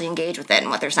to actually engage with it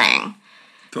and what they're saying.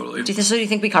 Totally. Do you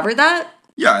think we covered that?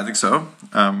 Yeah, I think so.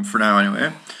 For now,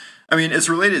 anyway. I mean, it's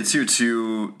related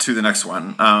to the next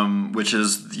one, which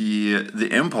is the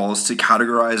impulse to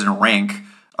categorize and rank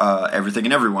everything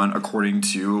and everyone according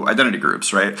to identity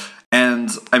groups, right? And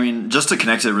I mean, just to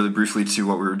connect it really briefly to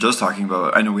what we were just talking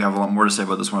about, I know we have a lot more to say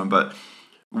about this one, but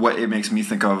what it makes me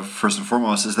think of first and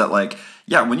foremost is that like,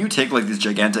 yeah, when you take like these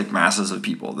gigantic masses of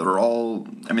people that are all,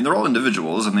 I mean, they're all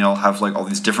individuals and they all have like all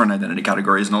these different identity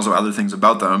categories and also other things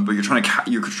about them, but you're trying to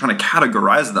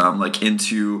categorize them like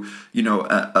into, you know,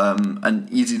 an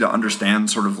easy to understand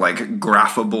sort of like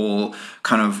graphable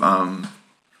kind of,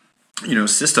 you know,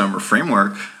 system or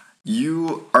framework.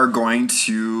 You are going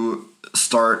to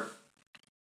start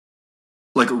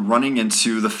like running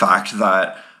into the fact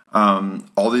that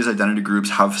all these identity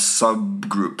groups have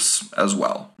subgroups as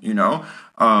well, you know?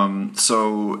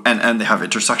 So, and they have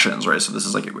intersections, right? So this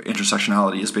is like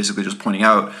intersectionality is basically just pointing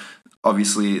out,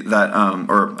 obviously, that,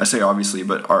 or I say obviously,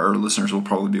 but our listeners will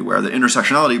probably be aware that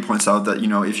intersectionality points out that, you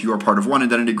know, if you are part of one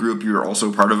identity group, you're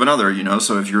also part of another, you know?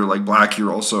 So if you're like black,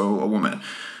 you're also a woman,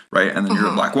 right? And then you're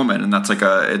a black woman, and that's like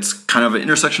it's kind of an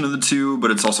intersection of the two,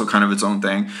 but it's also kind of its own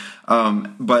thing.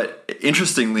 But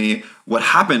interestingly, what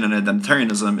happened in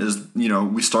identitarianism is, you know,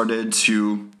 we started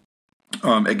to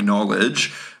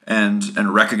acknowledge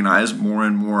and recognize more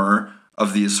and more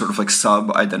of these sort of like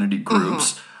sub-identity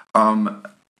groups.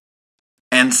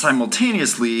 And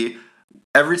simultaneously,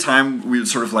 every time we would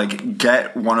sort of like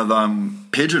get one of them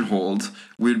pigeonholed,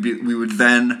 we would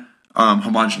then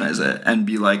homogenize it and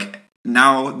be like,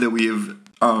 now that we've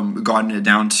gotten it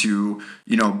down to,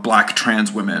 you know, black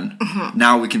trans women,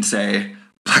 now we can say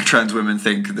black trans women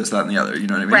think this, that, and the other. You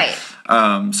know what I mean?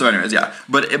 Right. So anyways, yeah.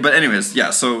 But anyways, yeah.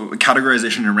 So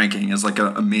categorization and ranking is like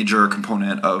a major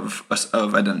component of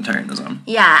identitarianism.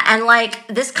 Yeah, and like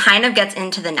this kind of gets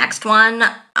into the next one,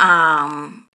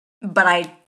 but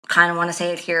I kind of want to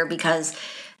say it here because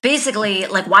basically,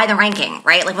 like, why the ranking,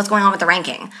 right? Like, what's going on with the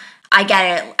ranking? I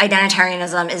get it.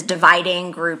 Identitarianism is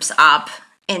dividing groups up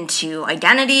into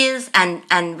identities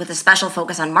and with a special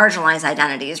focus on marginalized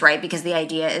identities, right? Because the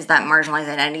idea is that marginalized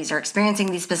identities are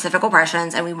experiencing these specific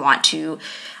oppressions and we want to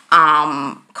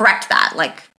correct that.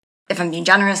 Like, if I'm being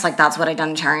generous, like that's what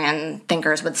identitarian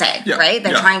thinkers would say, right?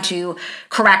 They're trying to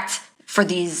correct for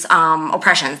these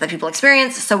oppressions that people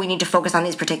experience, so we need to focus on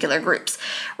these particular groups,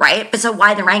 right? But so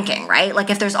why the ranking, right? Like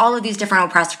if there's all of these different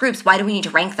oppressed groups, why do we need to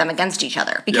rank them against each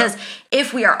other? Because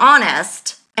if we are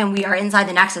honest and we are inside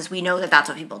the nexus, we know that that's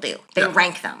what people do. They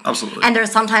rank them. Absolutely. And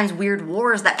there's sometimes weird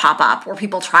wars that pop up where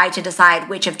people try to decide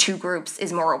which of two groups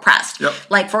is more oppressed. Yep.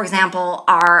 Like, for example,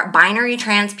 are binary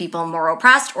trans people more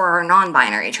oppressed or are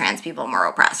non-binary trans people more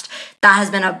oppressed? That has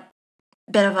been a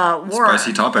bit of a war.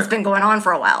 Spicy topic. It's been going on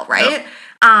for a while, right? Yep.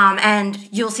 And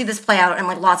you'll see this play out in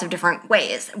like lots of different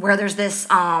ways where there's this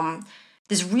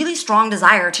this really strong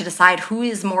desire to decide who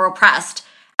is more oppressed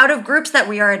out of groups that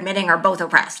we are admitting are both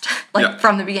oppressed, like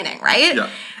from the beginning, right? Yeah.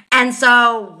 And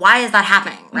so why is that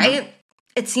happening, right?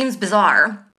 It seems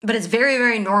bizarre, but it's very,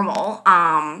 very normal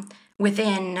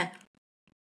within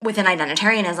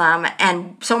identitarianism,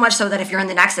 and so much so that if you're in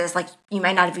the nexus, like you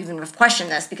might not have even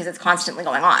questioned this because it's constantly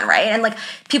going on, right? And like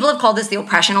people have called this the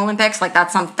oppression Olympics, like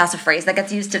that's a phrase that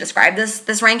gets used to describe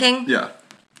this ranking. Yeah.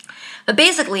 But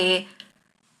basically,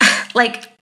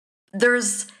 like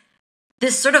there's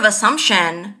this sort of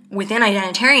assumption within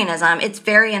identitarianism. It's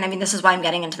very, and I mean, this is why I'm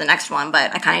getting into the next one,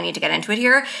 but I kind of need to get into it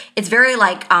here. It's very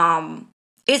like,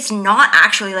 it's not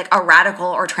actually like a radical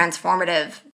or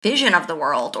transformative vision of the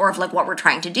world or of like what we're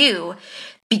trying to do,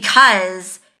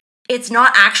 because it's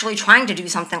not actually trying to do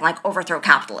something like overthrow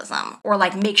capitalism or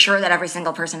like make sure that every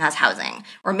single person has housing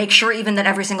or make sure even that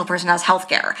every single person has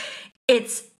healthcare.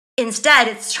 Instead,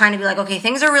 it's trying to be like, okay,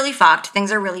 things are really fucked,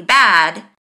 things are really bad,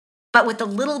 but with the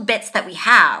little bits that we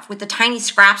have, with the tiny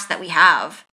scraps that we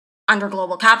have under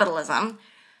global capitalism,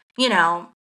 you know,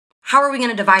 how are we going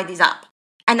to divide these up?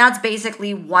 And that's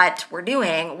basically what we're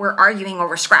doing. We're arguing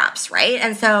over scraps, right?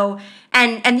 And so,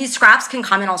 and these scraps can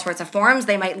come in all sorts of forms.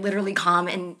 They might literally come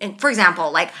in for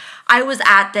example, like I was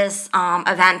at this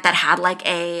event that had like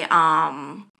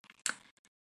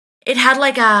it had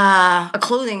like a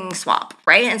clothing swap,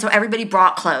 right? And so everybody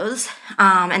brought clothes,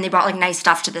 and they brought like nice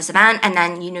stuff to this event. And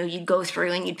then, you know, you'd go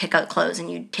through and you'd pick out clothes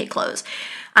and you'd take clothes.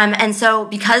 And so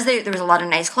because there was a lot of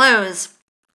nice clothes,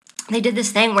 they did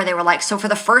this thing where they were like, so for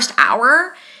the first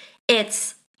hour,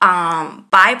 it's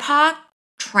BIPOC,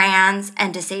 trans,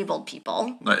 and disabled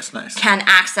people. Nice. Can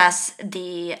access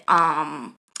the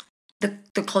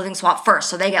clothing swap first.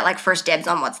 So they get like first dibs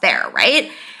on what's there,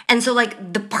 right? And so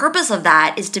like the purpose of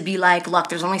that is to be like, look,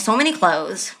 there's only so many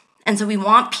clothes. And so we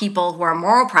want people who are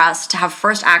more oppressed to have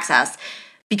first access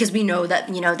because we know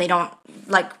that, you know, they don't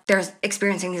like they're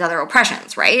experiencing these other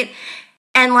oppressions, right?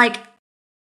 And like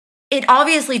it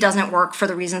obviously doesn't work for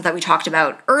the reasons that we talked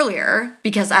about earlier,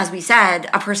 because as we said,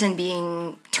 a person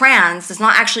being trans does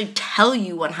not actually tell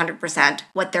you 100%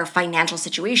 what their financial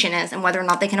situation is and whether or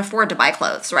not they can afford to buy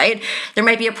clothes, right? There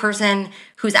might be a person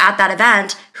who's at that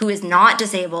event who is not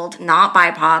disabled, not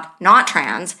BIPOC, not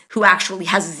trans, who actually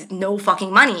has no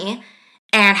fucking money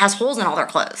and has holes in all their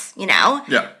clothes, you know?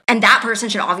 Yeah. And that person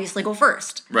should obviously go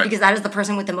first. Right. Because that is the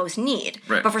person with the most need.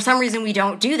 Right. But for some reason, we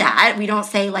don't do that. We don't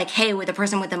say, like, hey, with the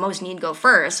person with the most need, go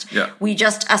first. Yeah. We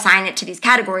just assign it to these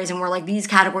categories, and we're like, these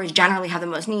categories generally have the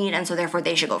most need, and so therefore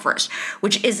they should go first,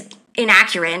 which is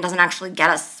inaccurate and doesn't actually get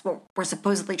us what we're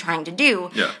supposedly trying to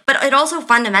do. Yeah. But it also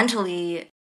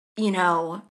fundamentally, you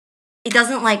know, it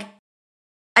doesn't, like,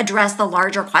 address the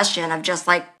larger question of just,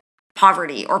 like,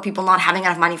 poverty or people not having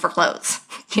enough money for clothes,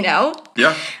 you know?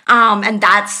 Yeah. And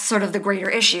that's sort of the greater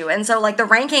issue. And so like the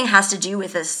ranking has to do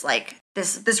with this, like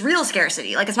this real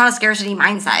scarcity. Like it's not a scarcity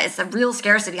mindset. It's a real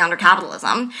scarcity under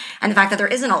capitalism. And the fact that there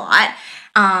isn't a lot,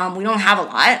 we don't have a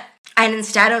lot. And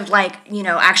instead of like, you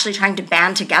know, actually trying to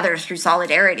band together through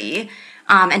solidarity,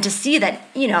 and to see that,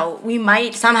 you know, we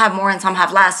might, some have more and some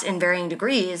have less in varying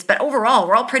degrees, but overall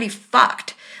we're all pretty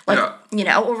fucked. Like, you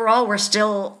know, overall, we're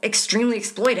still extremely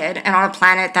exploited and on a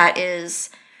planet that is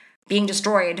being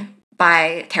destroyed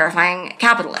by terrifying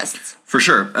capitalists. For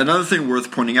sure. Another thing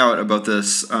worth pointing out about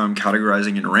this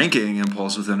categorizing and ranking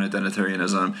impulse within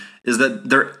identitarianism is that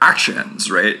they're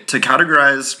actions, right? To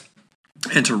categorize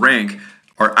and to rank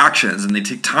are actions, and they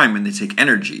take time and they take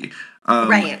energy.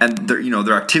 Right. And they're, you know,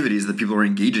 they're activities that people are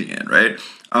engaging in, right?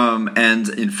 And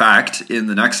in fact, in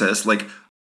the Nexus, like,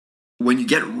 when you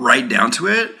get right down to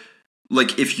it,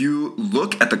 like if you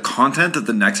look at the content that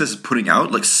the Nexus is putting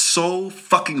out, like so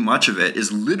fucking much of it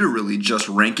is literally just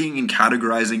ranking and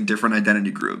categorizing different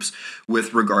identity groups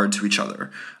with regard to each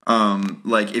other.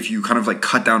 Like if you kind of like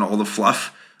cut down all the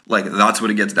fluff, like that's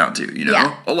what it gets down to, you know?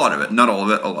 Yeah. A lot of it, not all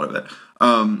of it, a lot of it.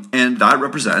 And that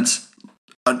represents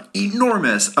an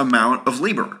enormous amount of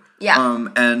labor. Yeah.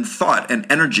 And thought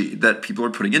and energy that people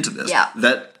are putting into this. Yeah.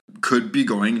 That could be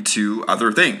going to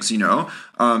other things, you know?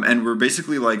 And we're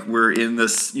basically like, we're in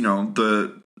this, you know,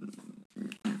 the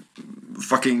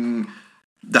fucking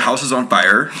the house is on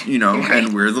fire, you know, Right.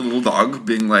 and we're the little dog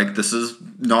being like, this is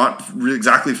not really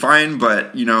exactly fine,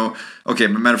 but you know, okay,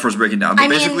 my metaphor's breaking down. But I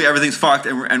mean- basically everything's fucked,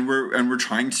 and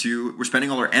we're spending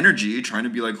all our energy trying to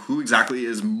be like, who exactly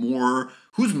is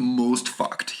who's most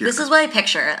fucked here? This is what I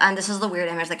picture, and this is the weird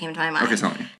image that came to my mind. Okay,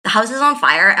 tell me. The house is on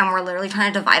fire, and we're literally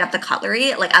trying to divide up the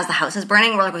cutlery. Like, as the house is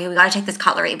burning, we're like, okay, we gotta take this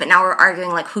cutlery. But now we're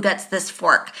arguing, like, who gets this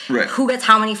fork? Right. Who gets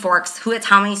how many forks? Who gets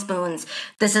how many spoons?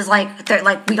 This is like,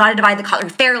 we gotta divide the cutlery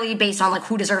fairly based on, like,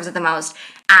 who deserves it the most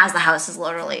as the house is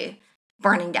literally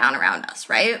burning down around us,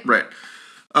 right? Right.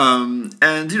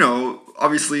 And, you know,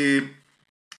 obviously,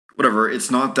 whatever,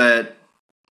 it's not that...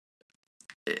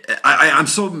 I'm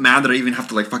so mad that I even have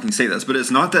to, like, fucking say this, but it's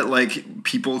not that, like,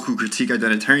 people who critique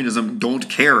identitarianism don't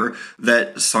care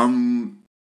that some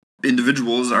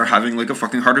individuals are having, like, a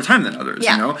fucking harder time than others,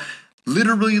 Yeah. you know?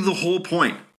 Literally the whole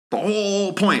point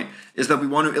is that we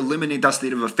want to eliminate that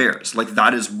state of affairs. Like,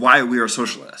 that is why we are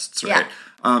socialists, right?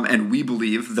 Yeah. And we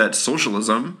believe that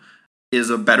socialism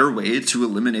is a better way to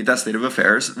eliminate that state of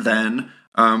affairs than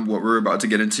what we're about to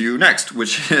get into next,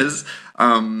 which is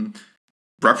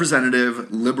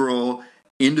representative, liberal,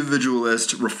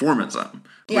 individualist reformism,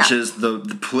 which Yeah. is the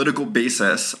political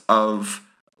basis of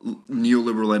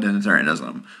neoliberal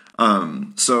identitarianism.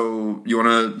 So you want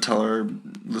to tell our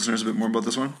listeners a bit more about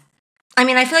this one? I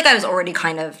mean, I feel like I was already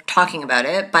kind of talking about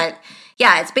it, but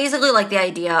yeah, it's basically like the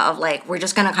idea of like, we're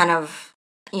just gonna kind of,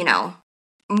 you know,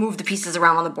 move the pieces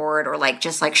around on the board or like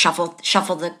just like shuffle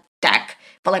the deck,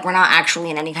 but like we're not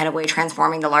actually in any kind of way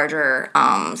transforming the larger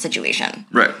situation.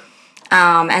 Right.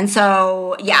 And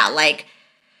so, yeah, like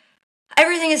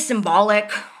everything is symbolic.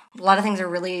 A lot of things are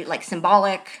really like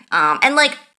symbolic. And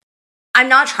like, I'm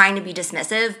not trying to be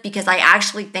dismissive because I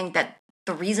actually think that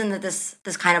the reason that this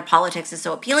kind of politics is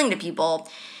so appealing to people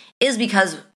is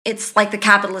because it's like the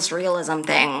capitalist realism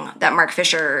thing that Mark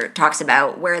Fisher talks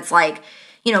about, where it's like,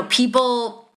 you know,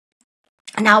 people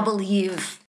now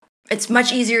believe it's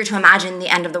much easier to imagine the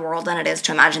end of the world than it is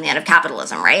to imagine the end of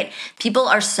capitalism, right? People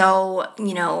are so,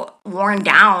 you know, worn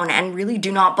down and really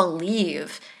do not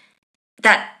believe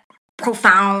that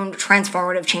profound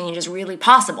transformative change is really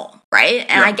possible, right?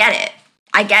 And Yeah. I get it.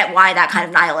 I get why that kind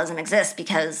of nihilism exists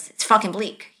because it's fucking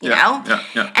bleak, you know?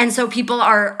 Yeah. And so people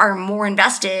are more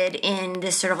invested in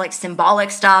this sort of like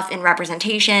symbolic stuff, in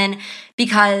representation,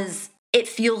 because it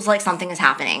feels like something is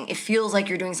happening. It feels like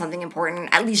you're doing something important.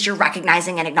 At least you're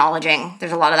recognizing and acknowledging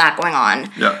there's a lot of that going on.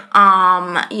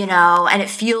 Yeah. You know, and it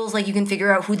feels like you can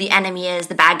figure out who the enemy is,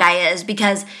 the bad guy is,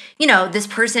 because, you know, this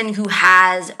person who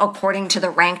has, according to the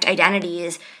ranked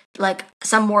identities, like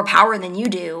some more power than you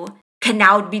do, can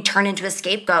now be turned into a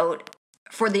scapegoat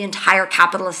for the entire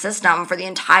capitalist system, for the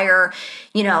entire,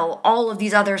 you know, all of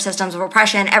these other systems of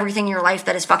oppression, everything in your life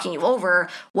that is fucking you over.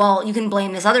 Well, you can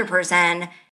blame this other person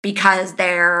because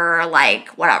they're like,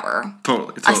 whatever.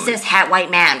 Totally. A cis het white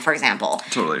man, for example.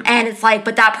 Totally. And it's like,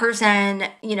 but that person,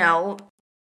 you know,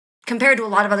 compared to a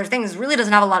lot of other things, really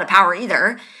doesn't have a lot of power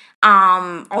either.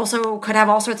 Also could have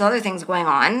all sorts of other things going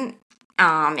on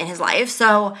in his life.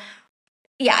 So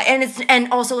yeah,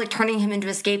 and also like turning him into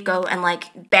a scapegoat and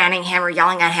like banning him or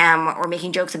yelling at him or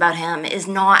making jokes about him is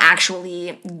not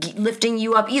actually lifting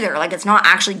you up either. Like it's not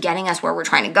actually getting us where we're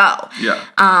trying to go. Yeah.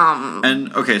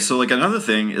 And okay, so like another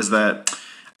thing is that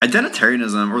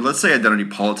identitarianism, or let's say identity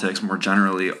politics more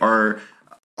generally, are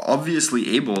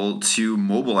obviously able to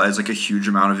mobilize like a huge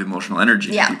amount of emotional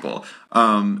energy Yeah. to people.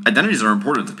 Identities are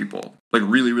important to people, like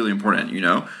really, really important, you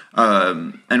know?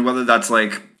 And whether that's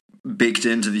like baked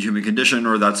into the human condition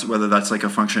or whether that's like a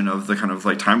function of the kind of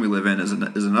like time we live in is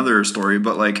another story.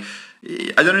 But like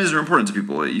identities are important to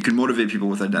people. You can motivate people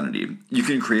with identity. You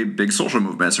can create big social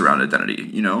movements around identity,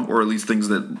 you know, or at least things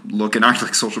that look and act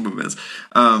like social movements.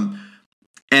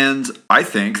 And I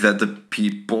think that the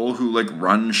people who like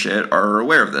run shit are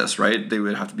aware of this, right? They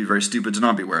would have to be very stupid to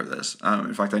not be aware of this.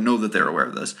 In fact, I know that they're aware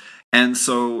of this. And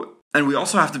we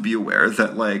also have to be aware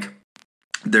that like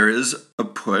there is a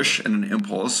push and an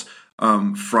impulse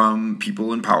from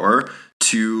people in power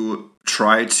to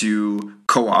try to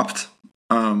co-opt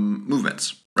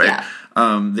movements, right?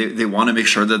 Yeah. They want to make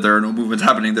sure that there are no movements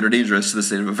happening that are dangerous to the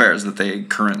state of affairs that they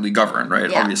currently govern, right?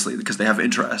 Yeah. Obviously, because they have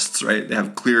interests, right? They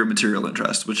have clear material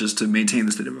interest, which is to maintain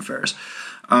the state of affairs.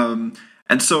 And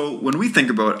so when we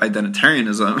think about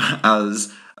identitarianism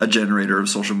as a generator of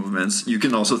social movements, you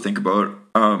can also think about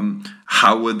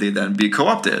how would they then be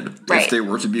co-opted Right. if they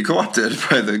were to be co-opted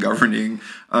by the governing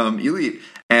elite.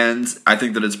 And I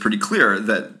think that it's pretty clear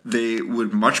that they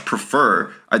would much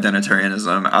prefer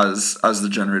identitarianism as the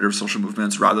generator of social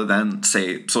movements rather than,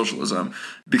 say, socialism,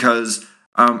 because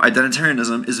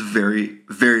identitarianism is very,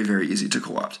 very, very easy to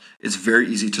co-opt. It's very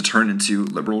easy to turn into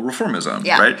liberal reformism,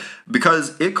 right?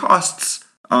 Because it costs,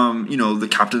 the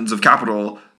captains of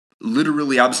capital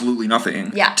literally absolutely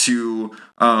nothing to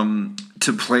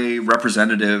play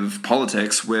representative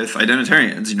politics with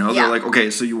identitarians. They're like,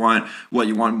 okay, so you want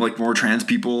like more trans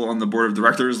people on the board of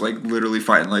directors? Like, literally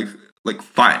fine. Like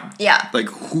fine. Yeah. Like,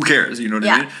 who cares? You know what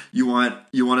I mean? You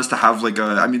want us to have like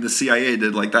the CIA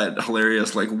did like that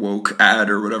hilarious like woke ad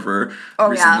or whatever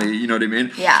recently. You know what I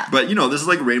mean? Yeah. But this is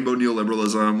like rainbow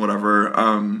neoliberalism, whatever.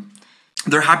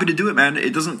 They're happy to do it, man.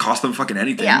 It doesn't cost them fucking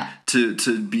anything to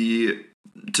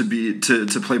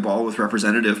play ball with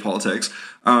representative politics.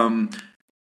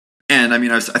 And I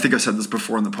mean, I think I've said this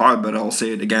before in the pod, but I'll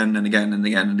say it again and again and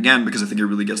again and again because I think it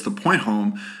really gets the point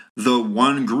home. The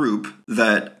one group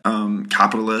that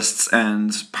capitalists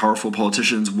and powerful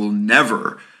politicians will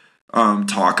never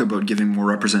talk about giving more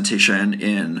representation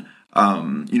in,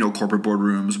 corporate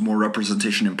boardrooms, more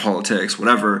representation in politics,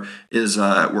 whatever, is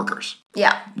workers.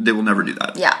 Yeah. They will never do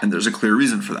that. Yeah. And there's a clear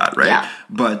reason for that, right? Yeah.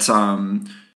 But,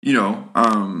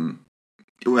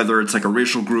 whether it's like a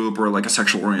racial group or like a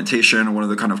sexual orientation or one of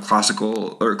the kind of classic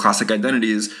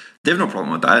identities, they have no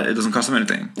problem with that. It doesn't cost them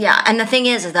anything. Yeah, and the thing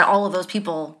is that all of those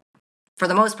people, for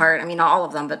the most part, I mean, not all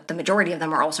of them, but the majority of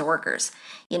them are also workers,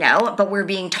 but I'm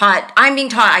being taught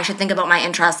I should think about my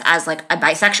interests as like a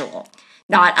bisexual,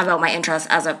 not about my interests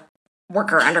as a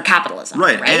worker under capitalism.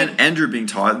 Right? And you're being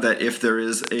taught that if there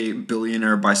is a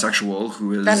billionaire bisexual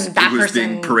who is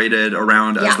being paraded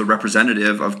around as the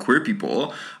representative of queer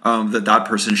people, that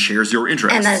person shares your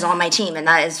interests. And that is on my team, and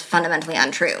that is fundamentally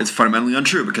untrue. It's fundamentally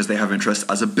untrue because they have interests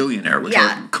as a billionaire, which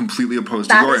are completely opposed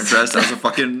to your interests as a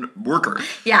fucking worker.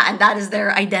 Yeah, and that is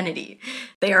their identity.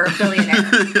 They are a billionaire.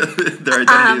 Their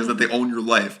identity is that they own your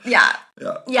life. Yeah.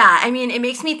 Yeah, I mean, it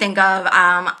makes me think of,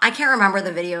 I can't remember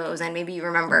the video it was in, maybe you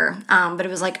remember, but it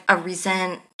was like a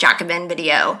recent Jacobin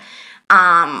video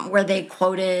where they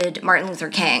quoted Martin Luther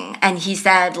King, and he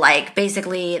said, like,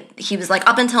 basically, he was like,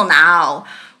 up until now,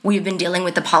 we've been dealing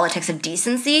with the politics of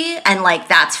decency, and, like,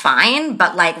 that's fine,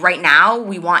 but, like, right now,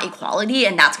 we want equality,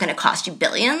 and that's going to cost you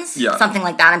billions. Yeah. Something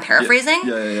like that, I'm paraphrasing.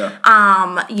 Yeah.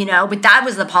 But that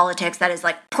was the politics that is,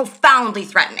 like, profoundly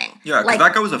threatening. Yeah, because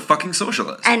that guy was a fucking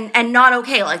socialist. And not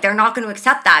okay. Like, they're not going to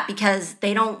accept that because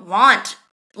they don't want,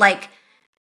 like,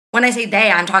 when I say they,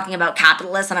 I'm talking about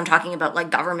capitalists, and I'm talking about, like,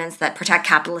 governments that protect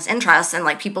capitalist interests and,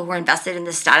 like, people who are invested in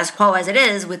the status quo as it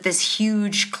is with this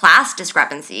huge class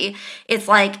discrepancy. It's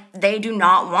like they do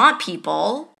not want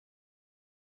people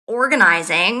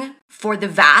organizing for the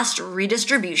vast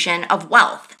redistribution of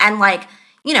wealth. And, like,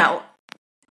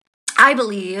 I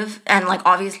believe, and, like,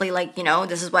 obviously, like,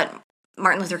 this is what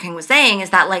Martin Luther King was saying, is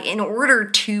that, like, in order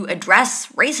to address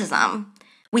racism,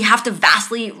 we have to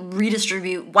vastly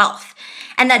redistribute wealth.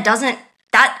 And that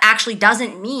actually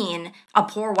doesn't mean a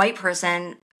poor white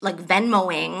person like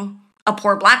Venmoing a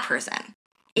poor black person.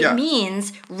 It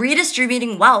means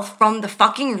redistributing wealth from the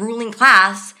fucking ruling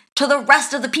class to the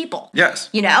rest of the people. Yes.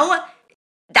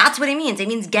 That's what it means. It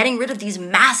means getting rid of these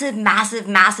massive, massive,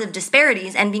 massive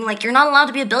disparities and being like, you're not allowed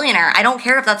to be a billionaire. I don't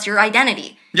care if that's your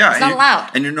identity. Yeah, it's not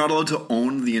allowed. And you're not allowed to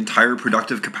own the entire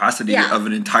productive capacity of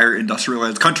an entire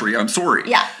industrialized country. I'm sorry.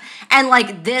 Yeah. And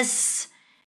like this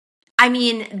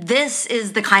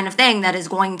is the kind of thing that is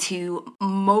going to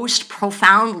most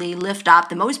profoundly lift up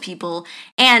the most people.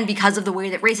 And because of the way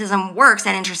that racism works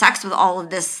and intersects with all of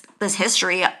this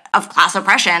history of class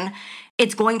oppression,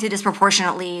 it's going to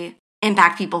disproportionately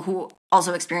impact people who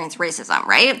also experience racism,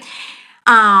 right?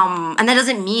 And that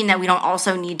doesn't mean that we don't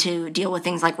also need to deal with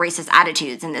things like racist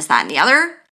attitudes and this, that, and the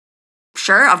other.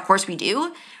 Sure, of course we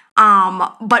do.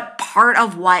 But part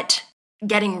of what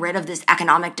getting rid of this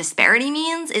economic disparity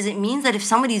means is it means that if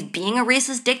somebody's being a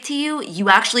racist dick to you, you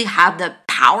actually have the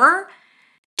power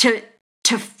to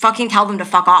fucking tell them to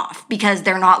fuck off because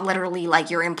they're not literally like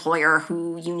your employer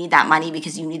who you need that money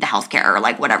because you need the healthcare or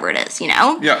like whatever it is,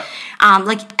 Yeah.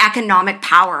 Like economic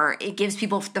power, it gives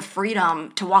people the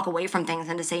freedom to walk away from things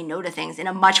and to say no to things in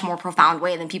a much more profound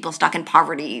way than people stuck in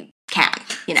poverty can,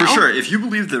 For sure. If you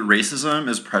believe that racism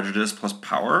is prejudice plus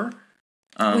power,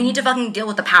 we need to fucking deal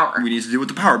with the power. We need to deal with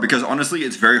the power because honestly,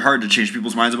 it's very hard to change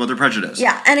people's minds about their prejudice.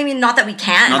 Yeah, and I mean, not that we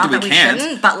can't, not that we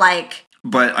shouldn't, but like...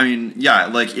 But, I mean, yeah,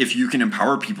 like, if you can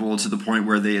empower people to the point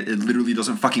where it literally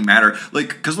doesn't fucking matter. Like,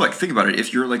 because, like, think about it.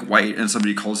 If you're, like, white and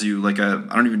somebody calls you, like, I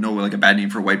don't even know what, like, a bad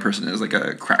name for a white person is. Like,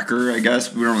 a cracker, I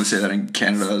guess. We don't really say that in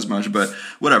Canada as much, but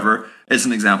whatever. It's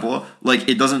an example. Like,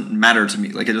 it doesn't matter to me.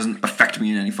 Like, it doesn't affect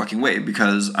me in any fucking way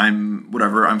because I'm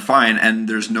fine. And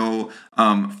there's no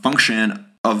function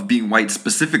of being white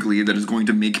specifically that is going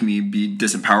to make me be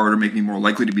disempowered or make me more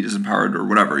likely to be disempowered or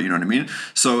whatever, you know what I mean?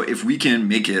 So if we can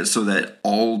make it so that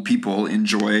all people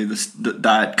enjoy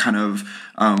that kind of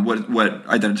what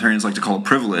identitarians like to call a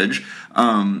privilege,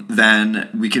 then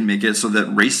we can make it so that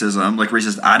racism, like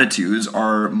racist attitudes,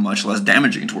 are much less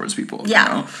damaging towards people. Yeah.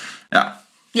 You know? Yeah.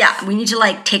 Yeah, we need to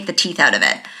like take the teeth out of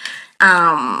it.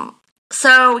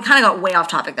 So we kind of got way off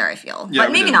topic there, I feel. Yeah,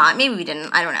 but maybe not. Maybe we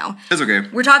didn't. I don't know. It's okay.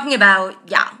 We're talking about,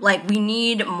 like we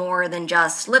need more than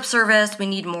just lip service. We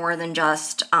need more than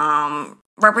just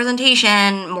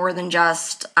representation, more than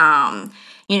just,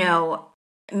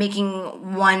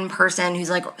 making one person who's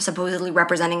like supposedly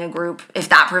representing a group. If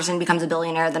that person becomes a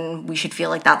billionaire, then we should feel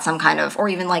like that's some kind of, or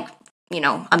even like,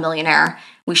 a millionaire,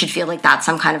 we should feel like that's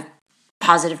some kind of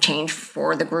positive change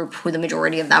for the group who the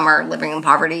majority of them are living in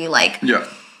poverty, like,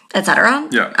 etc.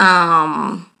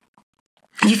 Yeah.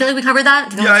 Do you feel like we covered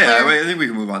that? Yeah. I think we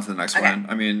can move on to the next Okay. one.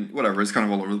 I mean, whatever. It's kind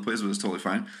of all over the place, but it's totally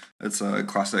fine. It's a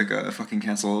classic fucking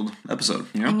canceled episode,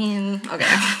 you know? I mean, okay.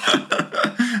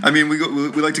 I mean, we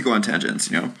like to go on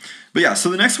tangents, you know? But yeah, so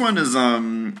the next one is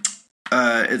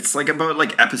it's like about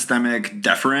like epistemic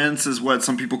deference is what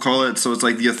some people call it. So it's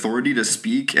like the authority to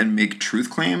speak and make truth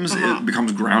claims. It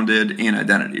becomes grounded in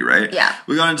identity, right? Yeah.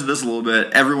 We got into this a little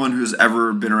bit. Everyone who's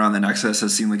ever been around the Nexus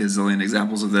has seen like a zillion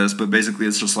examples of this, but basically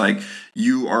it's just like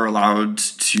you are allowed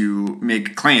to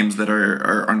make claims that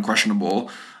are unquestionable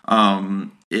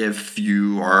if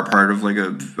you are a part of like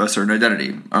a certain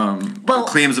identity.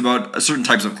 Claims about certain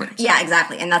types of claims. Yeah,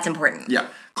 exactly. And that's important. Yeah.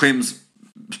 Claims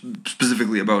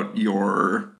specifically about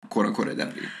your quote-unquote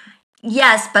identity.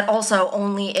 Yes, but also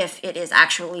only if it is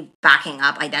actually backing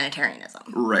up identitarianism.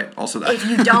 Right, also that. If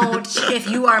you don't, if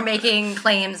you are making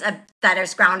claims that are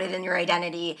grounded in your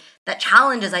identity that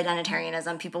challenges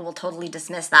identitarianism, people will totally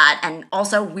dismiss that and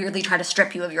also weirdly try to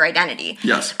strip you of your identity.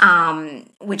 Yes.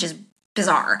 Which is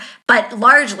bizarre. But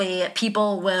largely,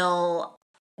 people will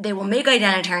make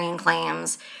identitarian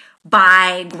claims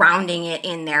by grounding it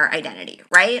in their identity,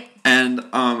 right? And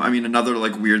I mean, another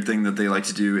like weird thing that they like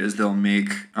to do is they'll make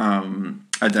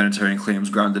identitarian claims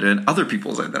grounded in other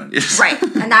people's identities. Right.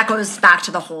 And that goes back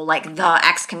to the whole like the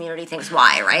X community thinks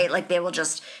Y, right? Like they will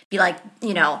just be like,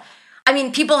 I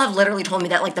mean, people have literally told me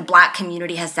that like the black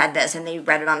community has said this and they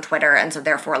read it on Twitter and so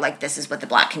therefore like this is what the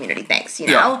black community thinks,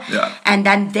 Yeah. And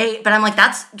then but I'm like,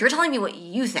 you're telling me what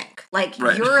you think. Like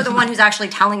Right. You're the one who's actually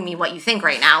telling me what you think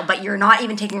right now, but you're not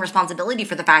even taking responsibility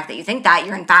for the fact that you think that.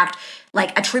 You're in fact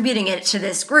like attributing it to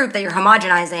this group that you're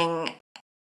homogenizing,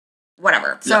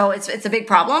 whatever. So it's a big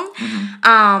problem.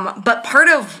 But part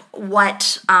of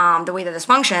what the way that this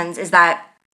functions is that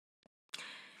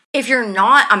if you're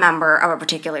not a member of a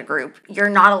particular group, you're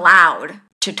not allowed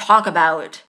to talk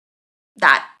about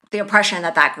the oppression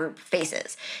that group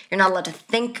faces. You're not allowed to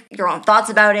think your own thoughts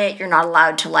about it. You're not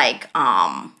allowed to like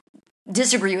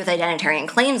disagree with identitarian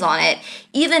claims on it,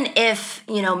 even if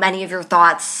many of your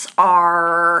thoughts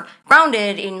are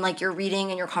grounded in like your reading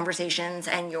and your conversations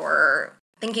and your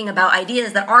thinking about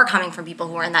ideas that are coming from people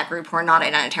who are in that group who are not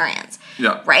identitarians.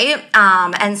 Yeah. Right?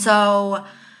 And so,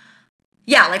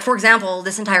 yeah, like for example,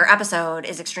 this entire episode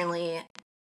is extremely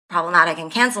problematic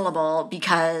and cancelable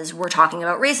because we're talking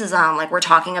about racism. Like we're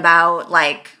talking about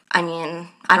like, I mean,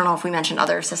 I don't know if we mentioned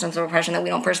other systems of oppression that we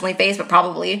don't personally face, but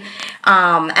probably.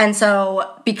 And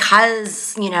so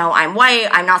because, I'm white,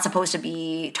 I'm not supposed to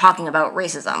be talking about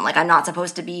racism. Like I'm not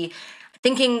supposed to be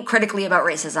thinking critically about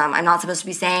racism. I'm not supposed to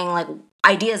be saying like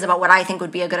ideas about what I think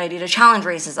would be a good idea to challenge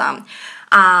racism.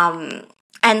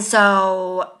 And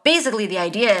so basically the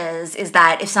idea is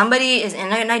that if somebody is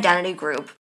in an identity group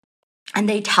and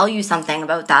they tell you something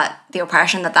about the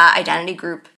oppression that identity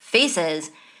group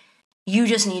faces, you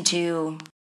just need to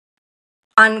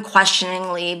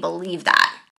unquestioningly believe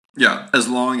that. Yeah, as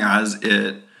long as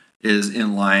it is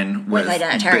in line with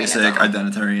basic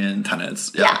identitarian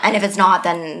tenets. Yeah, and if it's not,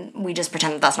 then we just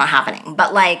pretend that that's not happening.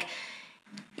 But like,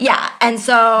 yeah, and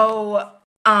so,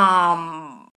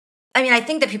 I mean, I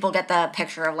think that people get the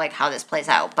picture of like how this plays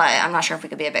out, but I'm not sure if we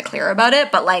could be a bit clearer about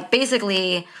it. But like,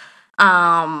 basically,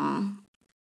 people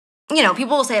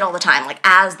will say it all the time, like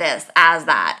as this, as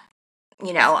that.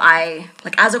 I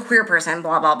like as a queer person,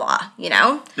 blah blah blah.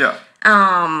 Yeah.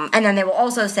 And then they will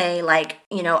also say like,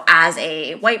 as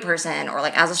a white person or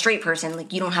like as a straight person,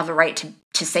 like you don't have the right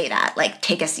to say that, like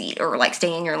take a seat or like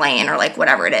stay in your lane or like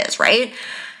whatever it is, right?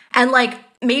 And like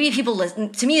maybe people listen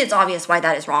to me, it's obvious why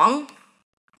that is wrong,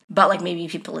 but like maybe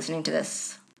people listening to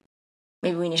this,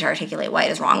 maybe we need to articulate why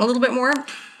it is wrong a little bit more.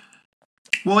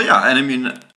 Well, yeah, and I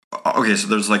mean, okay, so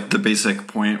there's like the basic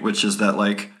point, which is that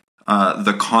like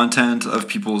the content of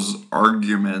people's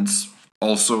arguments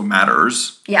also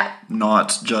matters. Yeah.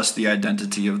 Not just the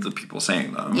identity of the people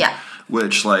saying them. Yeah.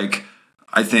 Which, like,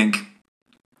 I think,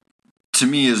 to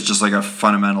me, is just, like, a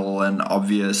fundamental and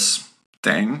obvious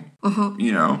thing,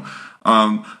 you know?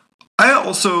 I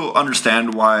also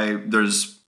understand why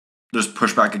there's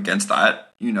pushback against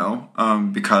that, you know?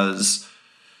 Because,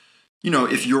 you know,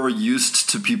 if you're used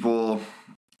to people,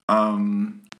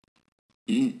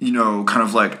 you know, kind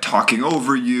of like talking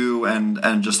over you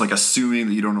and just like assuming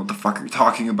that you don't know what the fuck you're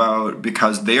talking about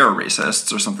because they are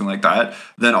racists or something like that,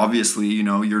 then obviously, you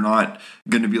know, you're not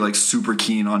going to be like super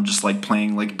keen on just like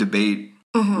playing like debate,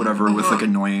 whatever, with like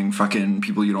annoying fucking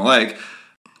people you don't like.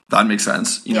 That makes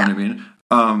sense. You know what I mean?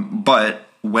 But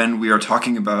when we are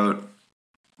talking about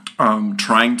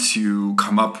trying to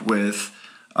come up with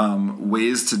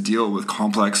ways to deal with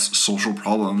complex social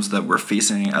problems that we're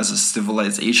facing as a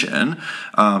civilization,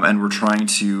 and we're trying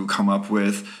to come up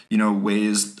with, you know,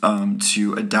 ways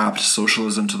to adapt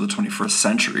socialism to the 21st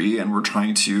century, and we're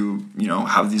trying to, you know,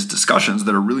 have these discussions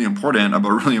that are really important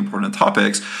about really important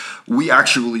topics, we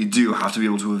actually do have to be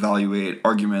able to evaluate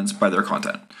arguments by their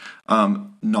content,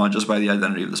 not just by the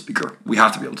identity of the speaker. We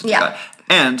have to be able to do that.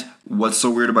 And what's so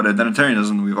weird about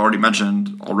identitarianism, we've already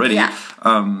mentioned already,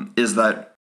 is that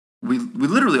we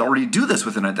literally already do this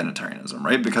within identitarianism,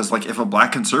 right? Because like if a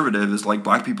black conservative is like,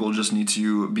 black people just need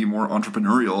to be more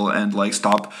entrepreneurial and like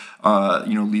stop,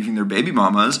 you know, leaving their baby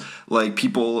mamas, like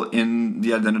people in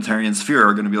the identitarian sphere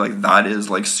are going to be like, that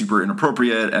is like super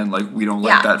inappropriate and like we don't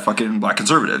like that fucking black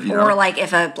conservative, you know? Or like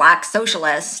if a black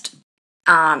socialist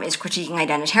is critiquing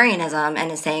identitarianism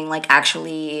and is saying like,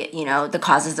 actually, you know, the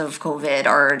causes of COVID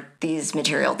are these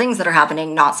material things that are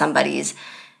happening, not somebody's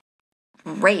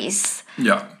race.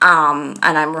 Yeah. And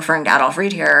I'm referring to Adolf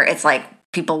Reed here. It's like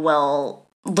people will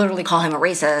literally call him a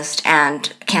racist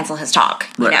and cancel his talk,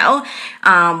 you know?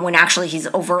 When actually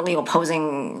he's overtly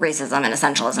opposing racism and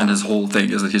essentialism. And his whole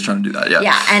thing is that he's trying to do that,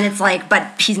 Yeah, and it's like,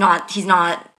 but he's not,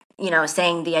 you know,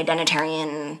 saying the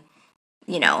identitarian,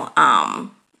 you know,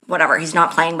 whatever. He's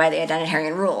not playing by the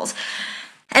identitarian rules.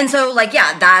 And so, like,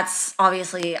 yeah, that's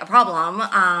obviously a problem.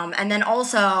 And then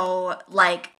also,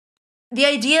 like, the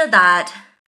idea that,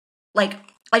 like,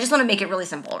 I just want to make it really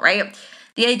simple, right?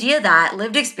 The idea that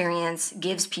lived experience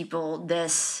gives people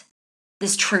this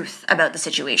truth about the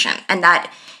situation, and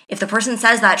that if the person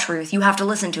says that truth, you have to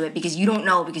listen to it because you don't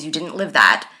know, because you didn't live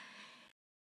that,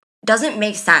 doesn't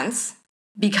make sense.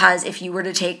 Because if you were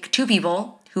to take two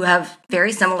people who have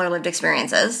very similar lived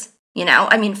experiences, you know,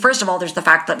 I mean, first of all, there's the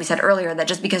fact that we said earlier that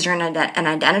just because you're in an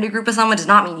identity group with someone does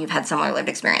not mean you've had similar lived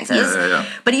experiences.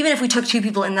 But even if we took two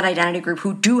people in that identity group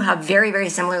who do have very, very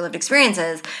similar lived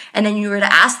experiences, and then you were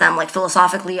to ask them, like,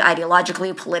 philosophically,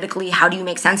 ideologically, politically, how do you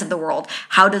make sense of the world?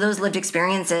 How do those lived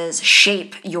experiences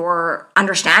shape your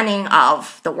understanding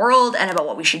of the world and about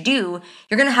what we should do?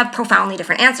 You're going to have profoundly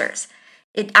different answers.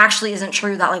 It actually isn't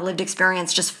true that like lived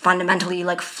experience just fundamentally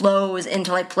like flows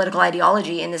into like political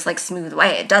ideology in this like smooth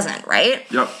way. It doesn't, right?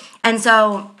 Yep. And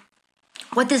so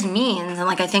what this means, and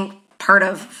like I think part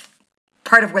of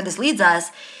where this leads us,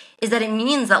 is that it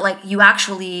means that like you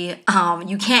actually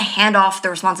you can't hand off the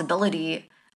responsibility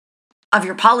of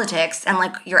your politics and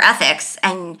like your ethics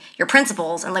and your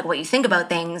principles and like what you think about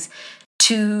things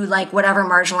to like whatever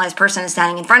marginalized person is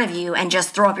standing in front of you and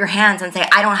just throw up your hands and say,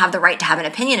 I don't have the right to have an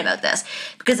opinion about this.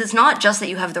 Because it's not just that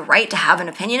you have the right to have an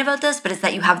opinion about this, but it's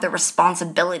that you have the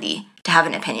responsibility to have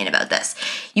an opinion about this.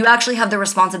 You actually have the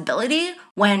responsibility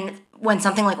when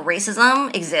something like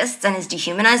racism exists and is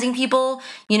dehumanizing people,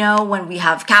 you know, when we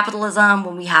have capitalism,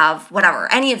 when we have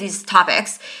whatever, any of these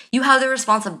topics, you have the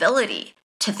responsibility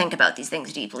to think about these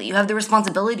things deeply. You have the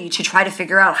responsibility to try to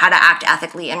figure out how to act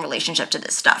ethically in relationship to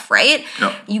this stuff, right?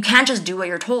 Yep. You can't just do what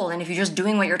you're told. And if you're just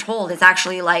doing what you're told, it's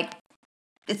actually like,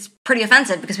 it's pretty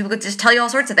offensive because people could just tell you all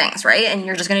sorts of things, right? And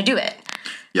you're just going to do it.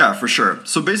 Yeah, for sure.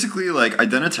 So basically, like,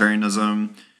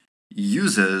 identitarianism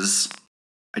uses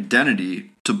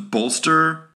identity to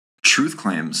bolster truth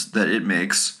claims that it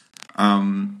makes,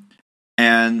 and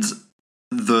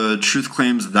the truth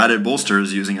claims that it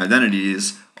bolsters using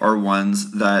identities are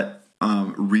ones that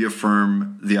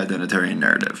reaffirm the identitarian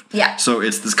narrative. Yeah. So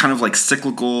it's this kind of like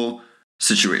cyclical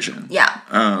situation. Yeah.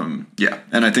 Yeah.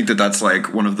 And I think that that's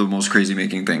like one of the most crazy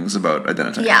making things about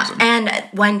identitarianism. Yeah. And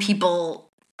when people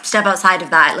step outside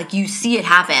of that, like you see it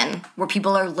happen where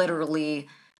people are literally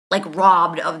like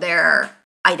robbed of their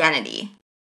identity.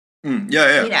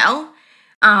 Yeah. You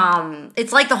know?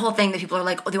 It's like the whole thing that people are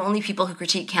like, oh, the only people who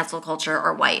critique cancel culture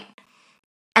are white.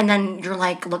 And then you're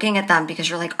like looking at them because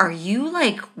you're like, are you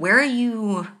like, where are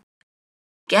you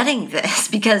getting this?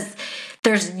 Because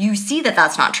you see that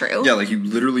that's not true. Yeah, like you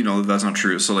literally know that that's not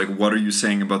true. So like, what are you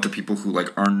saying about the people who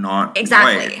like are not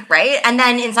Exactly, white? right? And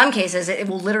then in some cases, it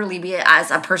will literally be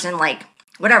as a person like,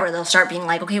 whatever, they'll start being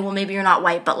like, okay, well, maybe you're not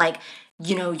white, but like,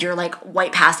 you know, you're like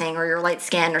white passing or you're light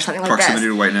skinned or something like this. Proximity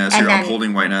to whiteness, And you're then-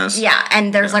 upholding whiteness. Yeah,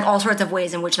 and there's like all sorts of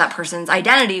ways in which that person's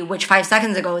identity, which 5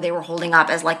 seconds ago they were holding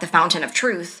up as like the fountain of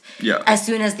truth, Yeah. as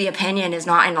soon as the opinion is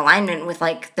not in alignment with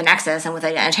like the nexus and with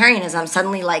identitarianism,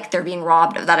 suddenly like they're being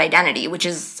robbed of that identity, which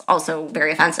is also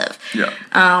very offensive.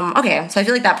 Yeah. Okay, so I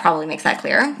feel like that probably makes that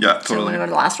clear. Yeah, So totally. we're gonna go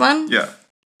to the last one. Yeah.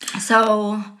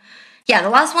 So, yeah, the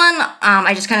last one,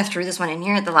 I just kind of threw this one in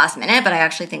here at the last minute, but I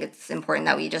actually think it's important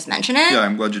that we just mention it. Yeah,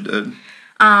 I'm glad you did.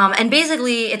 And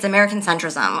basically, it's American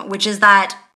centrism, which is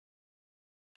that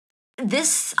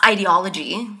this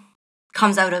ideology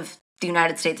comes out of the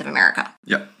United States of America,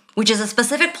 Yeah. which is a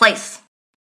specific place.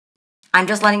 I'm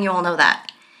just letting you all know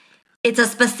that. It's a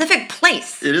specific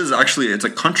place. It is actually, it's a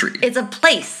country. It's a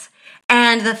place.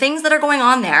 And the things that are going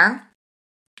on there,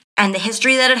 and the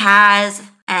history that it has,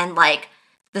 and like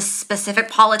the specific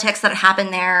politics that happen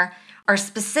there are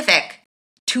specific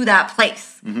to that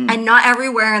place. And not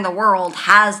everywhere in the world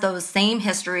has those same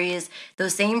histories,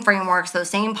 those same frameworks, those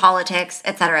same politics,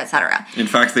 et cetera, et cetera. In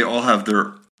fact, they all have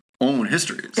their own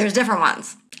histories. There's different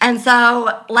ones. And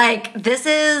so, like, this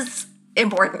is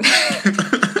important.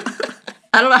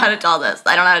 I don't know how to tell this.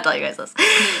 I don't know how to tell you guys this.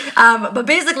 But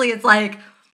basically, it's like,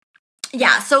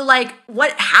 yeah, so like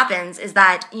what happens is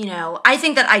that, you know, I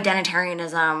think that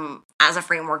identitarianism as a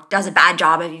framework does a bad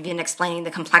job of even explaining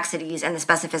the complexities and the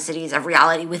specificities of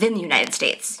reality within the United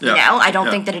States. Yeah. You know, I don't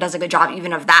Yeah. think that it does a good job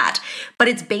even of that. But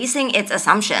it's basing its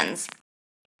assumptions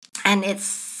and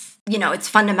its, you know, its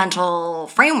fundamental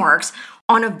frameworks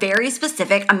on a very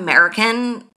specific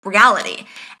American reality.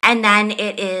 And then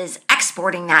it is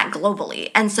exporting that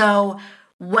globally. And so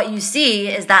what you see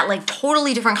is that like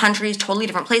totally different countries, totally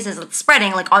different places, it's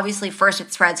spreading. Like obviously first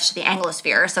it spreads to the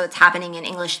Anglosphere, so it's happening in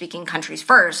English speaking countries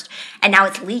first, and now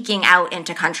it's leaking out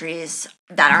into countries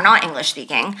that are not English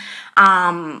speaking.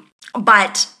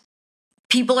 But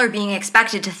people are being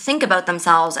expected to think about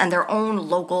themselves and their own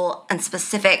local and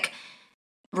specific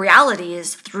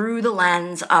realities through the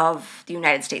lens of the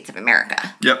United States of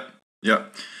America.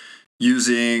 Yep.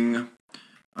 Using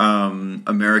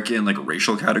American like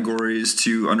racial categories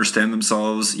to understand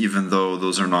themselves, even though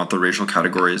those are not the racial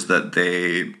categories that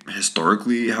they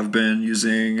historically have been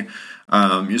using.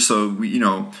 So we, you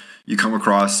know, you come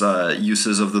across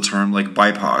uses of the term like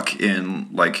BIPOC in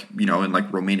like, you know, in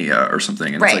like Romania or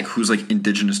something, and Right. it's like who's like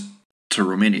indigenous to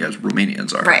Romania as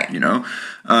Romanians are, Right. you know,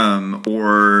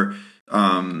 or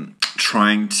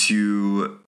trying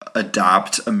to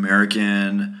adapt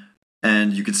American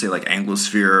and you could say like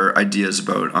Anglosphere ideas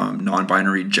about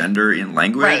non-binary gender in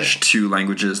language Right. to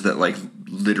languages that like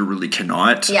literally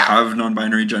cannot Yeah. have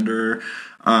non-binary gender.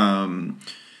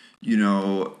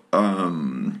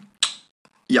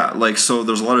 Yeah, like so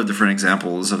there's a lot of different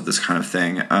examples of this kind of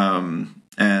thing.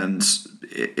 And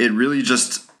it really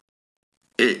just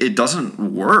it doesn't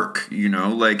work, you know,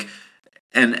 like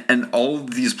and all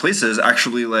these places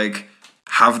actually like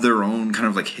have their own kind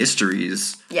of like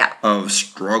histories Yeah. of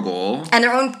struggle, And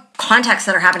their own contexts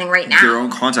that are happening right now. their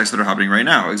own contexts that are happening right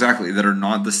now, exactly, that are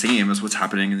not the same as what's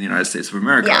happening in the United States of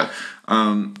America. Yeah.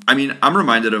 I mean, I'm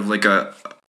reminded of like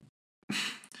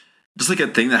just like a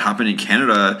thing that happened in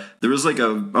Canada. There was like a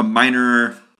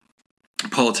minor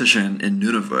politician in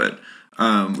Nunavut.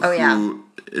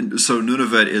 So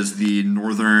Nunavut is the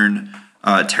northern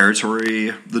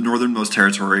territory, the northernmost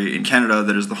territory in Canada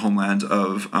that is the homeland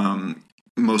of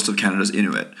most of Canada's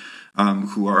Inuit,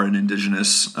 who are an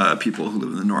indigenous people who live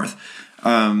in the north.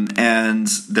 And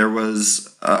there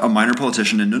was a minor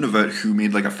politician in Nunavut who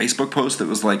made like a Facebook post that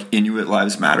was like Inuit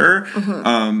Lives Matter,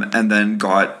 and then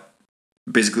got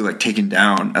basically like taken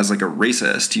down as like a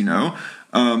racist, you know?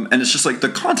 And it's just like the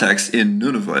context in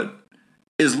Nunavut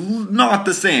is not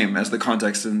the same as the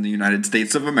context in the United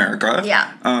States of America.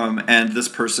 Yeah. And this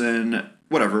person,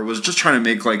 whatever, was just trying to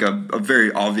make like a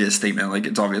very obvious statement. Like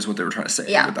it's obvious what they were trying to say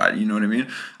Yeah. with that. You know what I mean?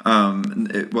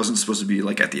 It wasn't supposed to be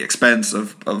like at the expense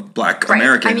of Black Right.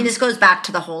 Americans. I mean, this goes back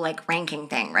to the whole like ranking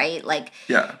thing, right? Like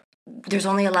yeah. there's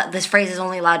only this phrase is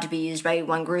only allowed to be used by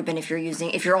one group, and if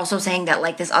you're also saying that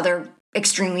like this other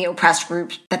extremely oppressed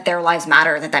group that their lives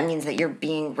matter, that means that you're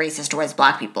being racist towards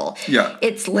Black people. Yeah.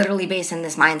 It's literally based in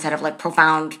this mindset of like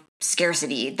profound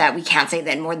scarcity that we can't say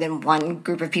that more than one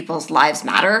group of people's lives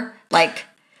matter. Like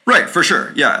Right, for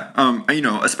sure. Yeah.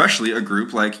 Especially a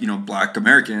group like, Black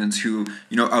Americans who,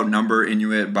 outnumber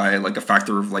Inuit by like a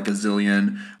factor of like a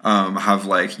zillion, have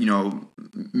like,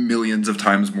 millions of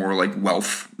times more like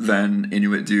wealth than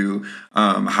Inuit do,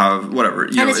 have whatever.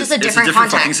 And it's just a different fucking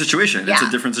context. situation. Yeah. It's a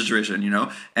different situation,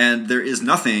 and there is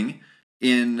nothing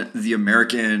in the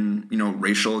American,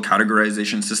 racial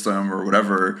categorization system or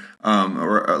whatever,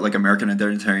 or like American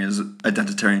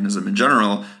identitarianism in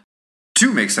general,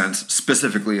 to make sense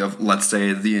specifically of, let's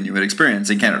say, the Inuit experience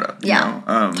in Canada.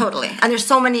 Totally. And there's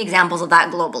so many examples of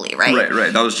that globally, right?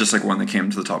 Right. That was just like one that came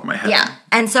to the top of my head. Yeah.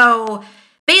 And so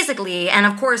basically, and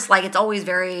of course, like it's always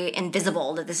very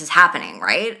invisible that this is happening,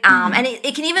 right? And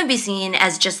it can even be seen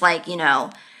as just like,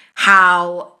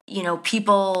 how,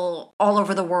 people all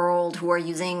over the world who are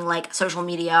using like social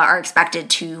media are expected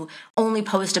to only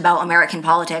post about American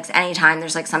politics anytime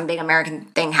there's like some big American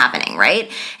thing happening,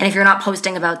 right? And if you're not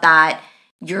posting about that,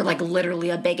 you're like literally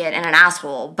a bigot and an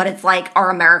asshole. But it's like, are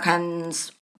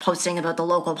Americans posting about the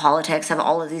local politics of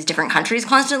all of these different countries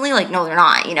constantly? Like, no, they're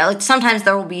not. Like sometimes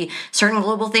there will be certain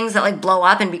global things that like blow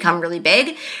up and become really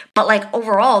big, but like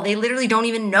overall, they literally don't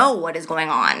even know what is going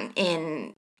on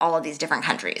in all of these different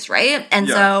countries, right? And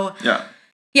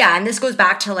and this goes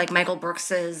back to like Michael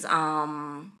Brooks's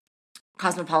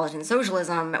Cosmopolitan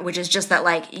Socialism, which is just that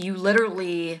like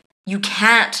you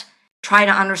can't try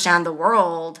to understand the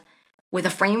world with a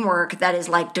framework that is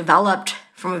like developed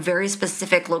from a very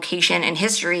specific location in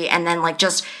history and then like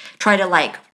just try to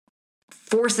like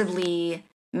forcibly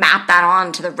map that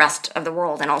on to the rest of the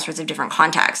world in all sorts of different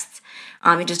contexts.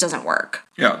 It just doesn't work.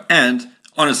 Yeah, and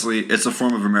honestly, it's a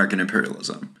form of American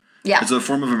imperialism. Yeah. It's a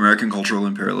form of American cultural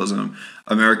imperialism.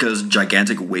 America's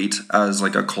gigantic weight as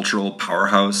like a cultural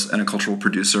powerhouse and a cultural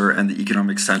producer and the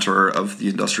economic center of the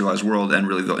industrialized world and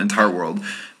really the entire world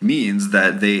means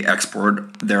that they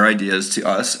export their ideas to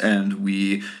us, and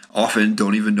we often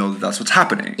don't even know that that's what's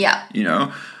happening. Yeah.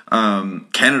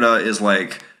 Canada is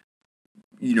like,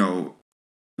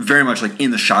 very much like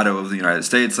in the shadow of the United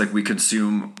States. Like we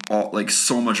consume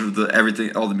so much of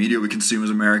all the media we consume is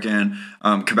American.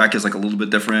 Quebec is like a little bit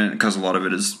different because a lot of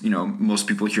it is, most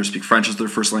people here speak French as their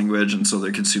first language, and so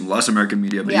they consume less American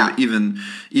media. But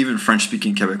even French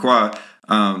speaking Quebecois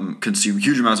consume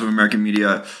huge amounts of American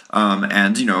media.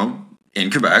 And in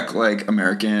Quebec, like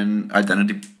American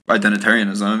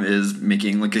identitarianism is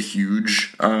making like a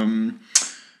huge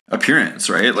appearance,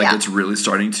 right? Like it's really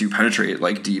starting to penetrate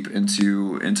like deep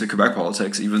into Quebec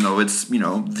politics, even though it's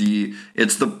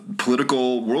it's the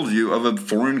political worldview of a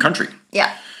foreign country.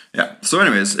 Yeah. So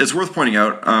anyways, it's worth pointing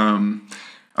out,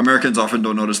 Americans often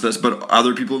don't notice this, but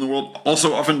other people in the world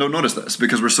also often don't notice this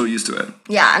because we're so used to it.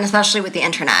 Yeah, and especially with the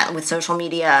internet, with social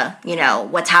media,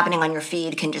 what's happening on your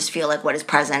feed can just feel like what is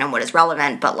present and what is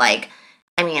relevant, but like,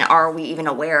 I mean, are we even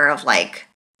aware of like,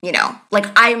 like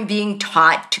I'm being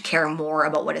taught to care more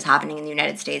about what is happening in the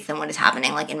United States than what is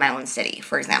happening like in my own city,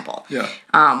 for example. Yeah.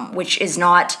 Which is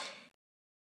not,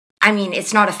 I mean,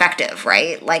 it's not effective,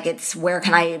 right? Like it's where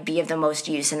can I be of the most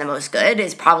use and the most good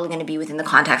is probably going to be within the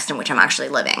context in which I'm actually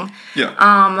living.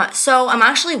 Yeah. So I'm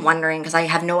actually wondering, because I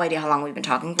have no idea how long we've been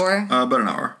talking for. About an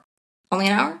hour. Only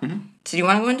an hour? Mm-hmm. So do you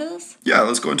want to go into this? Yeah,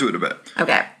 let's go into it a bit.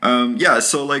 Okay.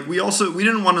 So like we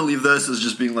didn't want to leave this as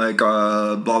just being like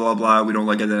blah blah blah, we don't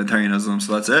like identitarianism,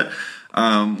 so that's it.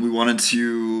 We wanted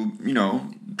to,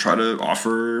 try to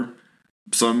offer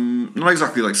some, not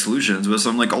exactly like solutions, but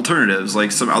some like alternatives,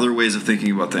 like some other ways of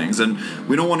thinking about things. And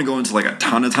we don't want to go into like a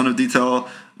ton of detail,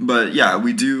 but yeah,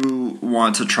 we do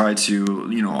want to try to,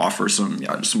 offer some,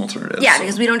 just some alternatives. Yeah,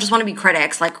 because we don't just want to be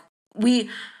critics. Like we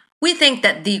think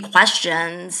that the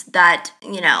questions that,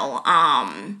 that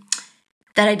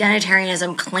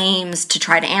identitarianism claims to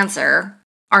try to answer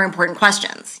are important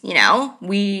questions.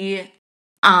 We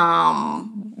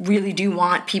really do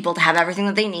want people to have everything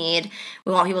that they need.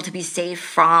 We want people to be safe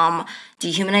from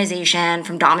dehumanization,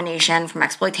 from domination, from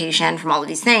exploitation, from all of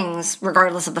these things,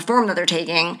 regardless of the form that they're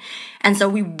taking. And so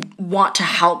we want to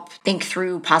help think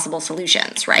through possible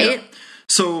solutions, right? Yeah.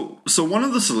 So one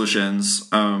of the solutions,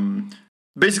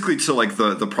 basically to like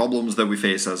the problems that we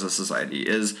face as a society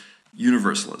is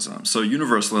universalism. So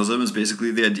universalism is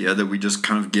basically the idea that we just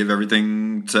kind of give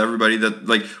everything to everybody, that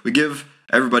like we give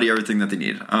everybody everything that they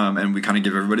need, and we kind of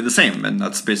give everybody the same, and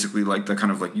that's basically like the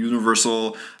kind of like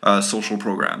universal social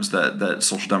programs that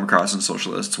social democrats and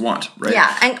socialists want, right?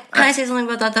 Yeah, and can I say something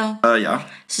about that though? Yeah.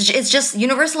 So it's just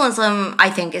universalism, I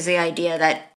think, is the idea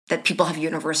that people have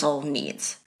universal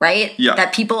needs, right? Yeah.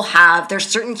 That people there's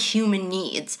certain human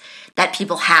needs that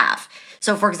people have.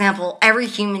 So, for example, every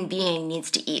human being needs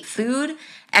to eat food,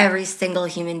 every single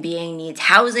human being needs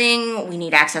housing, we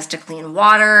need access to clean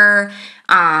water,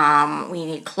 we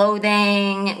need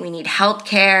clothing, we need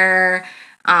healthcare,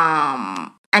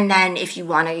 and then if you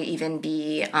want to even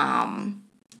be,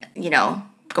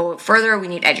 go further, we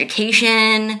need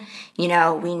education,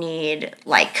 we need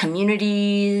like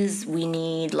communities, we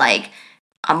need like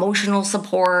emotional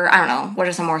support. I don't know. What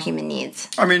are some more human needs?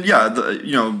 I mean, yeah,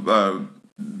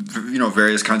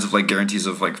 various kinds of like guarantees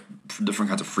of like different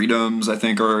kinds of freedoms, I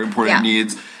think, are important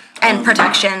needs. And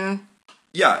protection.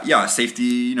 Yeah,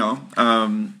 safety, in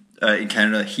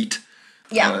Canada, heat.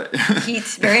 Yeah, heat,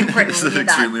 very important. It's an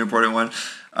extremely important one.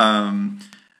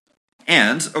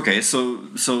 And, okay, so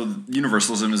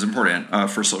universalism is important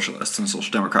for socialists and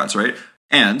social democrats, right?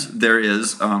 And there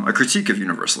is a critique of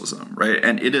universalism, right?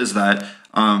 And it is that,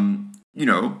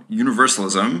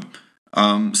 universalism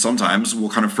sometimes will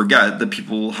kind of forget that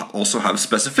people also have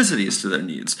specificities to their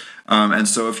needs. And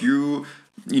so if you,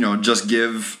 just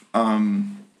give, I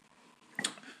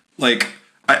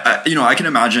can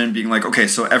imagine being like, okay,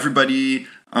 so everybody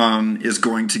is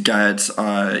going to get,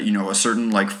 a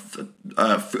certain like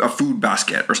a food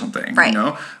basket or something, right.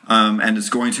 And it's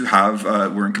going to have,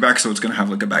 we're in Quebec, so it's going to have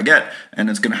like a baguette, and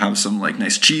it's going to have some like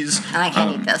nice cheese. And I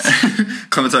can't eat this.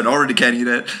 Clementine already can't eat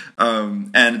it.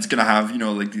 And it's going to have,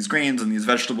 like these grains and these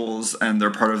vegetables, and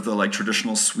they're part of the like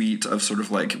traditional suite of sort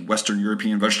of like Western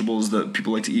European vegetables that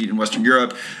people like to eat in Western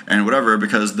Europe and whatever,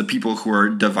 because the people who are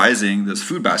devising this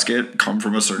food basket come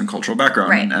from a certain cultural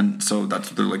background. Right. And so that's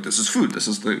what they're like, this is food. This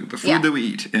is the food Yeah. that we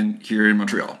eat here in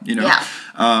Montreal, Yeah.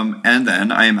 And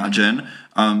then I imagine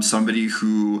somebody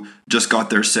who just got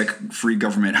their sick free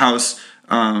government house,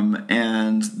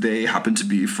 and they happen to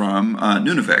be from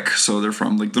Nunavik, so they're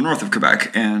from like the north of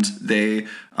Quebec, and they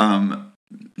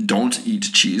don't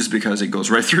eat cheese because it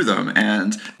goes right through them,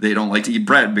 and they don't like to eat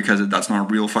bread because that's not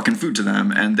real fucking food to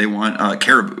them, and they want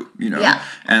caribou, Yeah.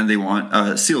 and they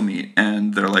want seal meat,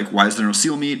 and they're like, why is there no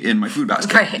seal meat in my food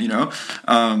basket? Right.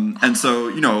 And so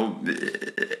you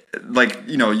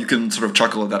can sort of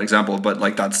chuckle at that example, but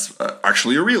like that's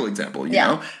actually a real example, you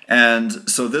know. And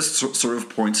so this sort of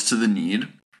points to the need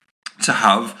to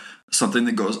have something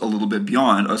that goes a little bit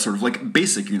beyond a sort of like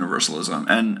basic universalism.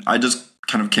 And I just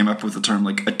kind of came up with the term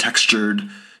like a textured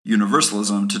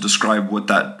universalism to describe what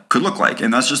that could look like.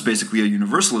 And that's just basically a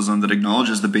universalism that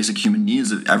acknowledges the basic human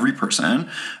needs of every person,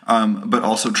 but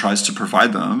also tries to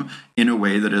provide them in a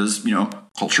way that is,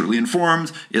 culturally informed,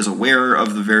 is aware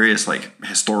of the various like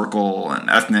historical and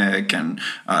ethnic and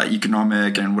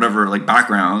economic and whatever like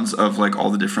backgrounds of like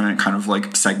all the different kind of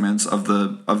like segments of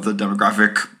the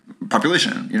demographic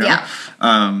population, Yeah.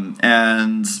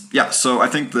 So I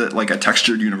think that like a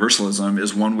textured universalism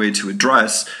is one way to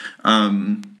address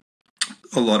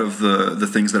a lot of the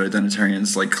things that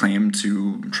identitarians like claim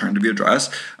to trying to be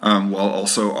addressed, while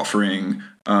also offering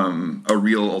a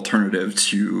real alternative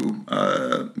to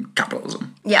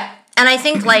capitalism. Yeah. And I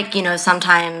think like,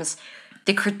 sometimes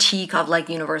the critique of like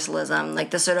universalism,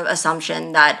 like the sort of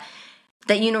assumption that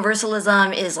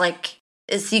universalism is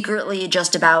secretly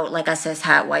just about like a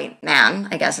cishet white man,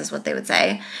 I guess is what they would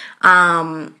say.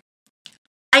 I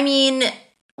mean,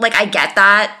 like I get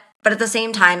that, but at the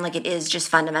same time, like it is just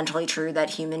fundamentally true that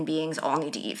human beings all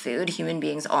need to eat food. Human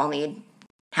beings all need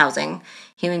housing.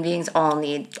 Human beings all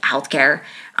need healthcare.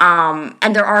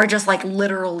 And there are just like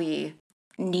literally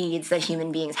needs that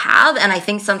human beings have. And I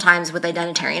think sometimes with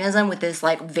identitarianism, with this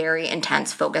like very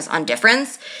intense focus on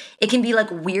difference, it can be like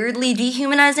weirdly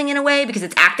dehumanizing in a way because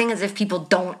it's acting as if people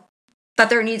don't, that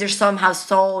their needs are somehow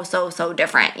so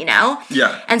different,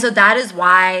 Yeah. And so that is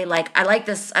why like I like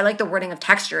the wording of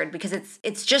textured because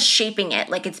it's just shaping it.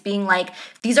 Like it's being like,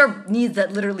 these are needs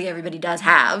that literally everybody does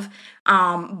have.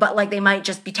 But like they might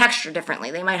just be textured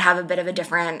differently. They might have a bit of a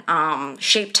different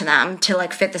shape to them to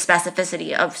like fit the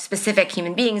specificity of specific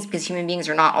human beings because human beings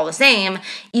are not all the same,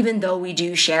 even though we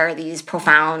do share these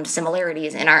profound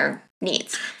similarities in our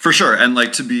needs. For sure. And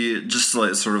like to be just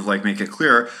like sort of like make it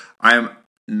clear, I am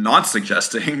not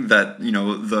suggesting that,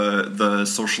 the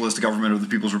socialist government of the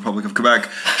People's Republic of Quebec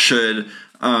should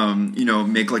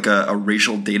make like a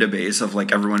racial database of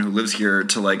like everyone who lives here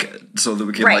to like so that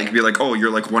we can like be like, oh,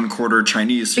 you're like 1/4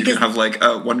 Chinese, so because you can have like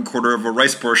a 1/4 of a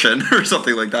rice portion or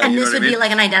something like that. And this would be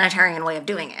like an identitarian way of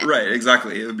doing it. Right,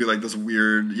 exactly. It would be like this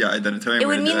weird, identitarian. It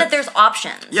would mean that there's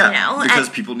options. Because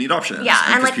people need options. Yeah,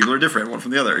 and because people are different one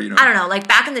from the other. I don't know. Like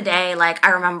back in the day, like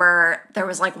I remember there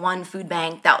was like one food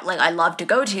bank that like I loved to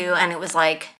go to, and it was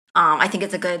like I think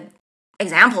it's a good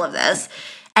example of this.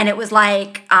 And it was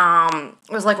like one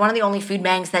of the only food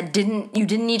banks that you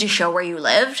didn't need to show where you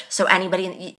lived. So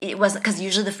anybody, it wasn't, because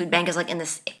usually the food bank is like in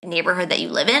this neighborhood that you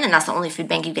live in, and that's the only food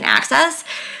bank you can access.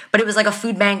 But it was like a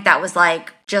food bank that was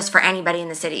like just for anybody in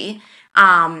the city.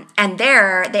 And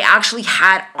there they actually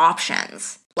had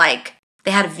options. Like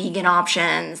they had vegan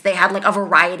options. They had like a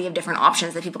variety of different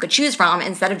options that people could choose from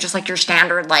instead of just like your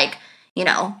standard, like, you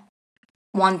know,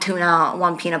 one tuna,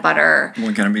 one peanut butter,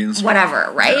 one can of beans, whatever,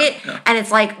 right? Yeah. And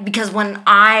it's like, because when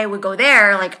I would go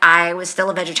there, like I was still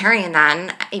a vegetarian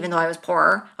then, even though I was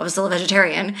poor, I was still a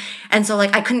vegetarian. And so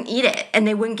like I couldn't eat it and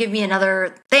they wouldn't give me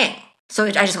another thing. So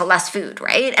I just got less food,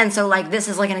 right? And so like this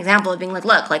is like an example of being like,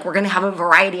 look, like we're going to have a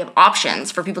variety of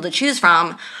options for people to choose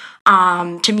from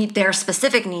to meet their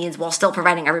specific needs while still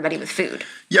providing everybody with food.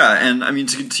 Yeah, and I mean,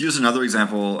 to use another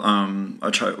example,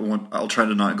 I'll try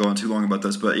to not go on too long about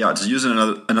this, but yeah, to use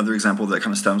another example that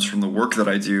kind of stems from the work that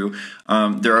I do,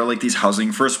 there are like these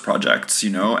housing first projects, you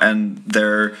know, and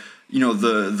they're, you know,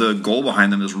 the goal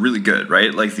behind them is really good,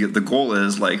 right? Like the goal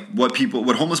is like what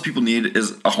homeless people need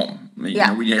is a home. You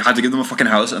know, we have to give them a fucking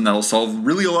house, and that'll solve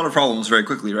really a lot of problems very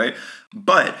quickly, right?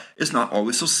 But it's not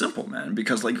always so simple, man,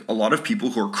 because like a lot of people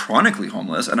who are chronically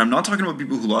homeless, and I'm not talking about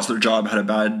people who lost their job, had a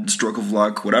bad stroke of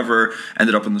luck, whatever,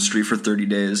 ended up on the street for 30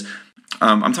 days.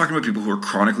 I'm talking about people who are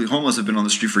chronically homeless, have been on the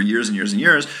street for years and years and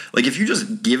years. Like, if you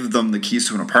just give them the keys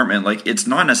to an apartment, like, it's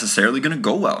not necessarily going to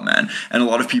go well, man. And a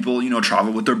lot of people, you know,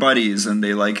 travel with their buddies, and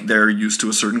they're used to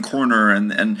a certain corner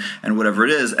and whatever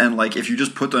it is. And, like, if you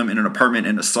just put them in an apartment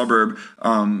in a suburb,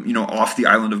 you know, off the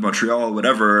island of Montreal,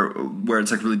 whatever, where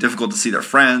it's, like, really difficult to see their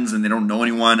friends, and they don't know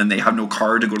anyone, and they have no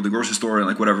car to go to the grocery store, and,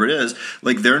 like, whatever it is,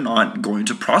 like, they're not going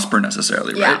to prosper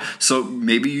necessarily, right? So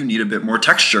maybe you need a bit more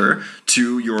texture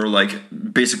to your, like,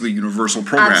 basically universal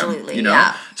program. Absolutely, you know,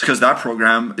 yeah. because that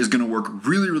program is going to work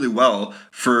really, really well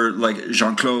for like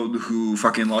Jean-Claude, who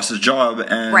fucking lost his job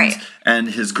and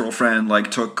his girlfriend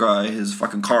like took his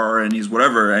fucking car and he's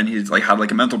whatever, and he's like had like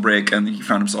a mental break and he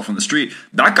found himself on the street.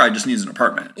 That guy just needs an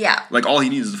apartment. Yeah, like all he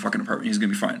needs is a fucking apartment. He's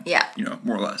gonna be fine. Yeah, you know,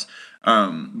 more or less.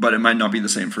 But it might not be the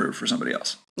same for somebody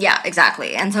else. Yeah,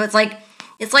 exactly. And so it's like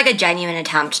a genuine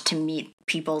attempt to meet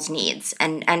people's needs,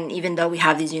 and even though we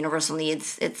have these universal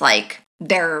needs, it's like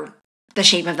the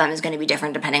shape of them is going to be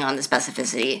different depending on the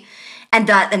specificity, and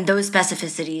those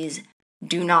specificities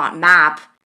do not map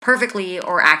perfectly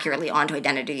or accurately onto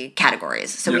identity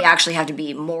categories. So we actually have to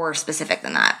be more specific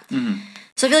than that. Mm-hmm.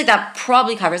 So I feel like that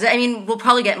probably covers it. I mean, we'll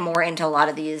probably get more into a lot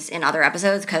of these in other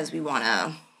episodes because we want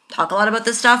to talk a lot about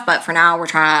this stuff, but for now we're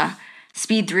trying to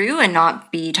speed through and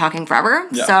not be talking forever.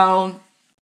 Yeah. So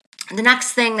the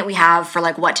next thing that we have for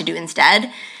like what to do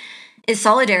instead is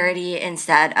solidarity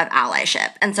instead of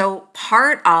allyship. And so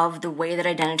part of the way that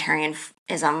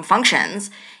identitarianism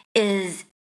functions is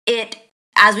it,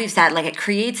 as we've said, like it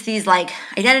creates these like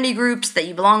identity groups that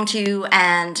you belong to,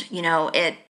 and you know,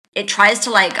 it tries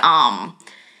to like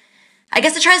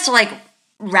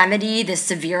remedy the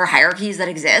severe hierarchies that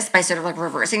exist by sort of like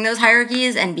reversing those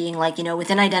hierarchies and being like, you know,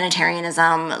 within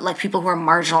identitarianism, like people who are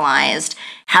marginalized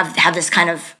have this kind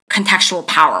of contextual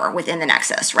power within the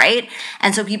nexus, right?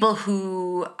 And so people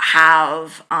who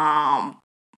have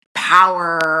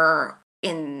power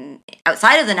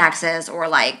outside of the nexus, or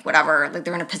like whatever, like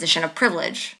they're in a position of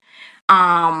privilege,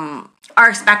 are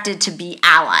expected to be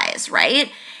allies,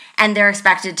 right? And they're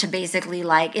expected to basically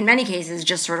like, in many cases,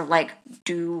 just sort of like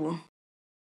do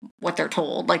what they're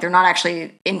told. Like they're not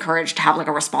actually encouraged to have like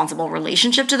a responsible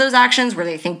relationship to those actions where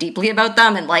they think deeply about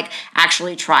them and like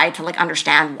actually try to like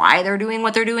understand why they're doing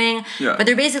what they're doing. Yeah. But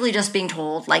they're basically just being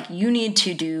told like, you need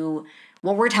to do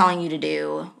what we're telling you to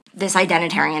do, this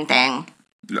identitarian thing.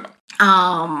 Yeah.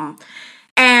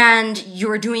 And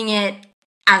you're doing it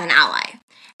as an ally.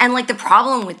 And like the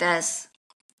problem with this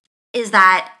is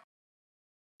that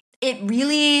it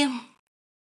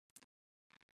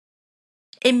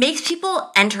makes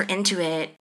people enter into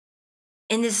it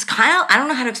in this kind of, I don't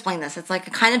know how to explain this. It's like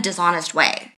a kind of dishonest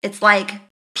way. It's like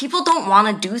people don't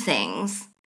want to do things.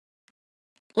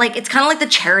 Like it's kind of like the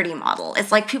charity model.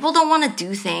 It's like people don't want to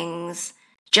do things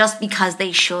just because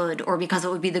they should, or because it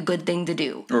would be the good thing to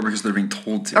do. Or because they're being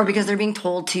told to. Or because they're being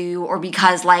told to, or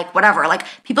because like whatever. Like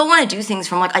people want to do things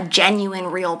from like a genuine,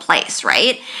 real place,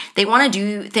 right? They want to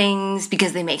do things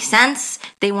because they make sense.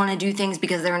 They want to do things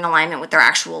because they're in alignment with their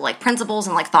actual like principles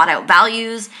and like thought out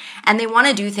values. And they want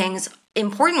to do things,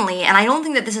 importantly, and I don't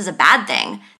think that this is a bad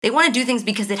thing, they want to do things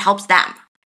because it helps them.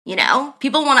 You know,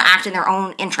 people want to act in their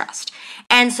own interest.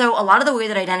 And so a lot of the way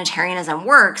that identitarianism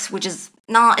works, which is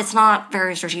No, it's not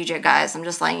very strategic, guys. I'm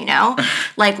just letting you know.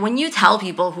 Like, when you tell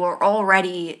people who are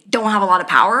already don't have a lot of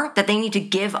power that they need to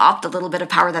give up the little bit of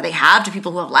power that they have to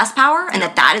people who have less power, and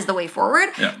that is the way forward,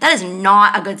 that is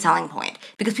not a good selling point.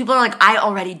 Because people are like, I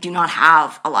already do not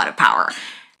have a lot of power.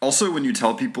 Also, when you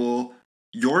tell people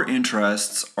your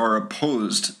interests are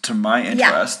opposed to my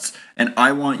interests, and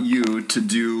I want you to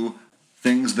do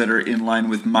things that are in line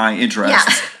with my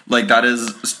interests, like, that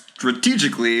is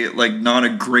strategically, like, not a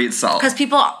great sell. Because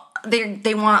people,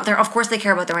 of course they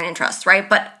care about their own interests, right?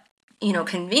 But, you know,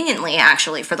 conveniently,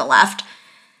 actually, for the left,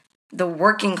 the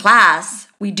working class,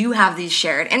 we do have these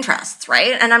shared interests,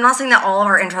 right? And I'm not saying that all of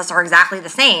our interests are exactly the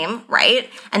same, right?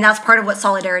 And that's part of what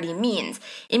solidarity means.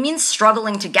 It means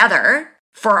struggling together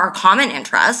for our common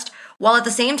interest, while at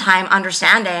the same time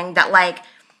understanding that, like,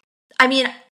 I mean,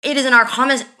 it is in our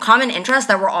common interest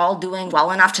that we're all doing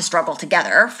well enough to struggle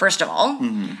together, first of all.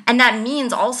 Mm-hmm. And that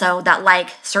means also that, like,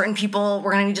 certain people,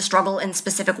 we're going to need to struggle in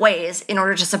specific ways in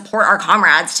order to support our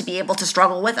comrades to be able to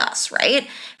struggle with us, right?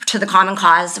 To the common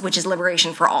cause, which is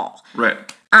liberation for all. Right.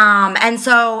 And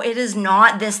so it is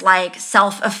not this, like,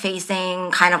 self-effacing,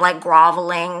 kind of, like,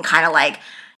 groveling, kind of, like,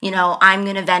 you know, I'm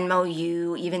going to Venmo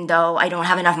you even though I don't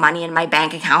have enough money in my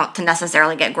bank account to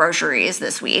necessarily get groceries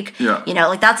this week. Yeah. You know,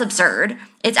 like, that's absurd.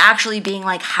 It's actually being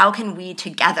like, how can we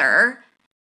together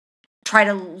try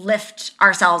to lift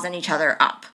ourselves and each other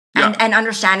up? And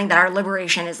understanding that our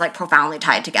liberation is, like, profoundly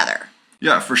tied together.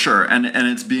 Yeah, for sure. And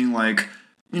it's being like,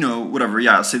 you know, whatever.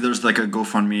 Yeah, say there's, like, a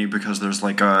GoFundMe because there's,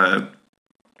 like, a,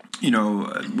 you know,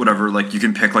 whatever, like, you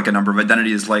can pick, like, a number of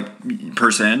identities, like,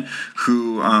 person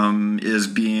who is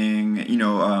being, you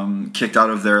know, kicked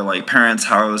out of their, like, parents'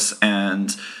 house,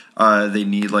 and they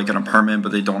need, like, an apartment,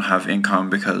 but they don't have income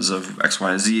because of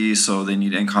XYZ, so they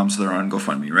need income, so they're on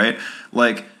GoFundMe, right?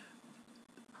 Like,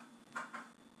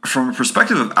 from a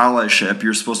perspective of allyship,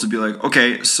 you're supposed to be like,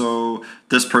 okay, so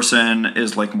this person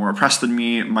is, like, more oppressed than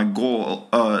me. My role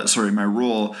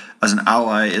as an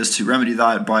ally is to remedy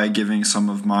that by giving some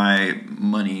of my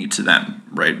money to them,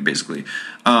 right? Basically,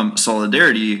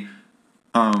 solidarity,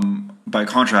 by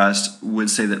contrast, would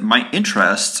say that my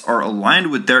interests are aligned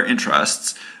with their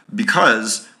interests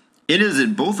because it is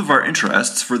in both of our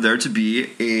interests for there to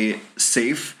be a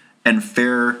safe and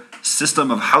fair system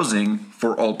of housing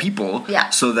for all people,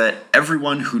 so that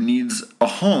everyone who needs a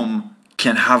home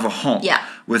can have a home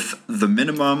with the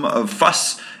minimum of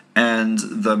fuss and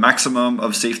the maximum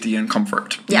of safety and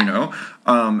comfort, you know?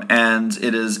 And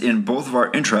it is in both of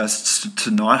our interests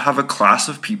to not have a class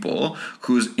of people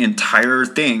whose entire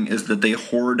thing is that they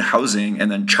hoard housing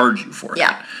and then charge you for it.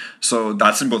 So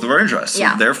that's in both of our interests.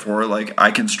 So therefore, like, I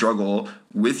can struggle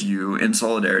with you in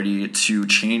solidarity to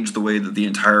change the way that the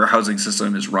entire housing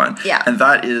system is run. And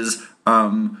that is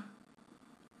a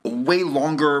way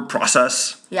longer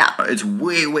process. It's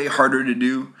way, way harder to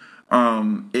do.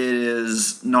 It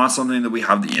is not something that we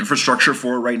have the infrastructure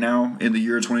for right now in the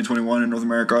year 2021 in North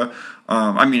America.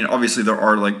 I mean, obviously there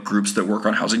are, like, groups that work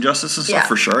on housing justice and stuff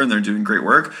for sure, and they're doing great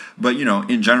work. But, you know,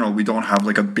 in general, we don't have,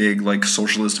 like, a big, like,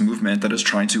 socialist movement that is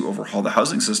trying to overhaul the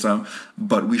housing system,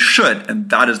 but we should, and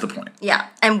that is the point. Yeah,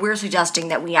 and we're suggesting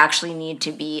that we actually need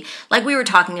to be, like, we were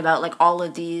talking about, like, all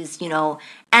of these, you know,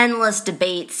 endless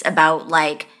debates about,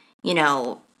 like, you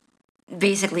know,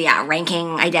 basically,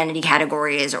 ranking identity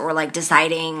categories, or, like,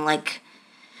 deciding, like,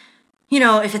 you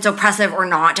know, if it's oppressive or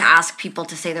not to ask people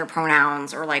to say their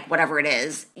pronouns, or, like, whatever it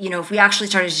is. You know, if we actually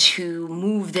started to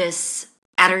move this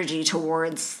energy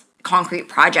towards concrete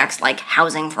projects like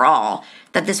housing for all,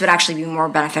 that this would actually be more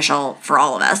beneficial for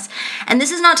all of us. And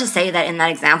this is not to say that in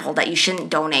that example that you shouldn't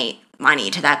donate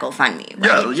money to that GoFundMe,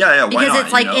 right? Yeah. Because why not?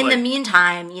 It's like, you know, in the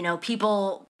meantime, you know,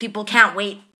 people can't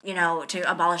wait, you know, to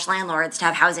abolish landlords to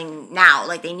have housing now.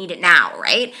 Like, they need it now,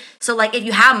 right? So, like, if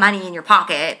you have money in your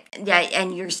pocket,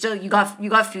 and you're still, you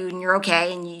got food and you're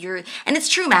okay, and and it's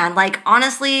true, man. Like,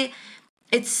 honestly,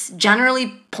 it's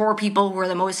generally poor people who are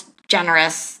the most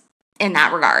generous in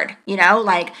that regard, you know?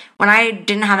 Like, when I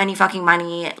didn't have any fucking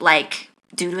money, like,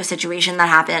 due to a situation that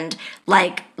happened,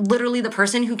 like, literally the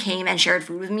person who came and shared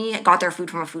food with me got their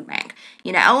food from a food bank,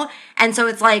 you know? And so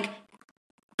it's like,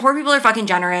 poor people are fucking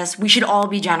generous. We should all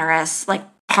be generous. Like,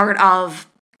 part of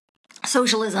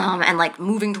socialism and, like,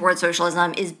 moving towards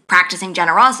socialism is practicing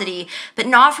generosity, but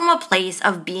not from a place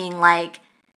of being like,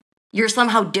 you're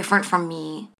somehow different from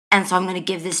me, and so I'm going to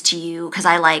give this to you because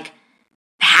I, like,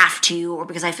 have to, or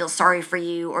because I feel sorry for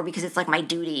you, or because it's, like, my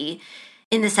duty,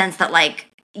 in the sense that, like,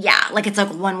 yeah, like, it's like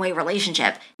a one-way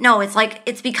relationship. No, it's like,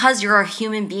 it's because you're a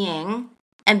human being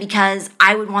And because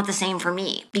I would want the same for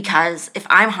me. Because if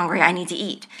I'm hungry, I need to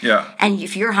eat. Yeah. And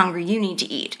if you're hungry, you need to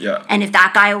eat. Yeah. And if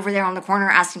that guy over there on the corner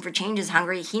asking for change is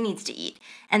hungry, he needs to eat.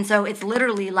 And so it's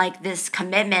literally like this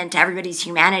commitment to everybody's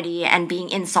humanity and being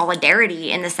in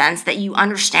solidarity in the sense that you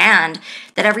understand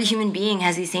that every human being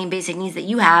has these same basic needs that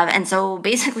you have. And so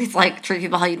basically it's like treat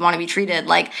people how you'd want to be treated.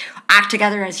 Like act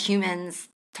together as humans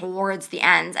towards the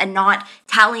ends and not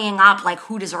tallying up like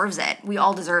who deserves it. We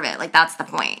all deserve it. Like that's the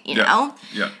point, you know?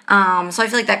 Yeah. So I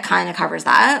feel like that kind of covers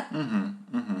that.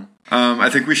 I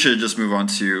think we should just move on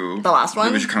to The last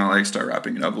one? We should kind of like start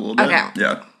wrapping it up a little bit. Okay.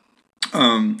 Yeah.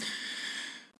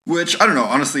 Which I don't know,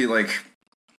 honestly, like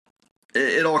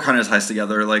it all kind of ties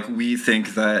together. Like we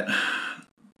think that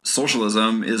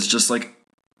socialism is just like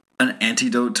an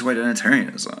antidote to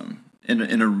identitarianism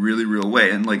in a really real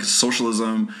way, and like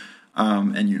socialism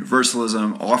and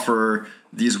universalism offer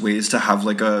these ways to have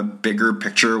like a bigger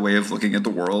picture way of looking at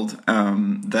the world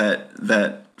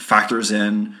that factors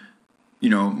in, you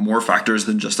know, more factors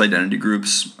than just identity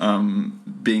groups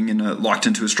being locked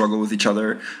into a struggle with each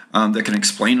other, that can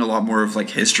explain a lot more of like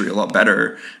history a lot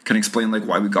better, can explain like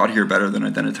why we got here better than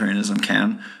identitarianism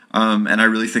can. And I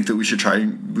really think that we should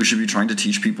be trying to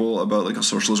teach people about like a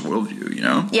socialist worldview, you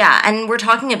know? Yeah, and we're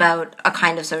talking about a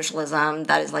kind of socialism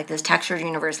that is like this textured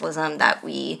universalism that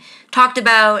we talked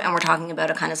about, and we're talking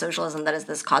about a kind of socialism that is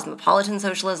this cosmopolitan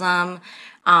socialism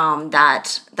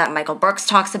that Michael Brooks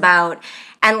talks about.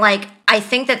 And like I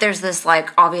think that there's this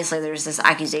like obviously there's this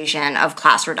accusation of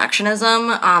class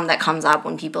reductionism that comes up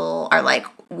when people are like,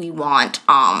 we want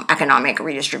economic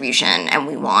redistribution and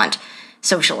we want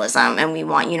socialism and we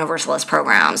want universalist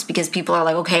programs, because people are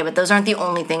like, okay, but those aren't the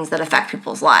only things that affect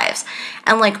people's lives.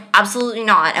 And like absolutely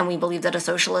not. And we believe that a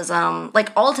socialism,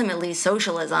 like ultimately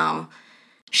socialism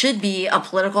should be a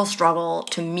political struggle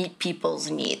to meet people's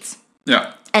needs.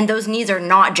 Yeah. And those needs are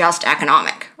not just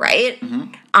economic, right?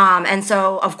 Mm-hmm. And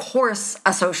so, of course,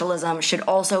 a socialism should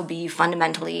also be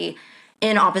fundamentally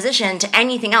in opposition to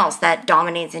anything else that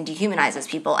dominates and dehumanizes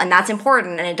people. And that's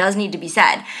important, and it does need to be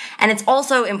said. And it's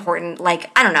also important,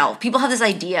 like, I don't know, people have this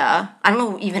idea, I don't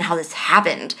know even how this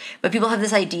happened, but people have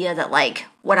this idea that, like,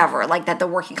 whatever, like, that the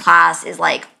working class is,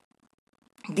 like,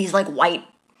 these, like, white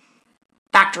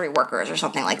factory workers or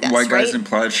something like this, White guys right? in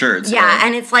plaid shirts. Yeah, right?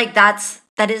 and it's like that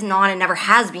is not and never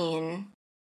has been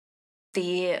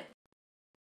the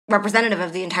representative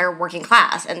of the entire working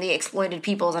class and the exploited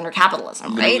peoples under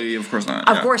capitalism, right? Literally, of course not.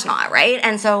 Of yeah. course not, right?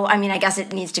 And so, I mean, I guess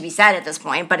it needs to be said at this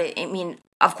point, but I mean,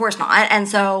 of course not. And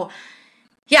so,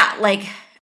 yeah, like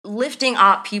lifting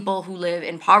up people who live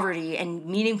in poverty and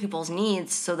meeting people's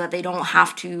needs so that they don't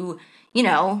have to, you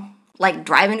know, like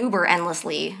drive an Uber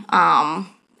endlessly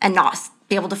and not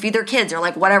be able to feed their kids or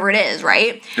like whatever it is,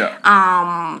 right?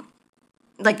 Yeah.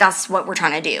 Like that's what we're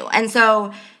trying to do. And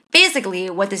so basically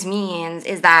what this means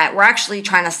is that we're actually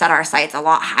trying to set our sights a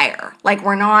lot higher. Like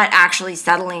we're not actually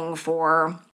settling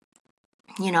for,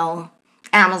 you know,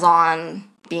 Amazon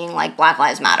being like Black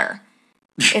Lives Matter.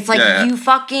 It's like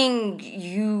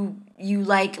you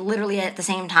like literally at the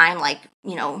same time, like,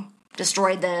 you know,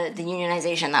 destroyed the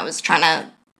unionization that was trying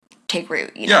to take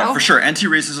root, you know? Yeah, for sure.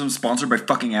 Anti-racism sponsored by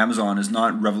fucking Amazon is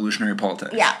not revolutionary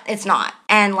politics. Yeah, it's not.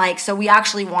 And like, so we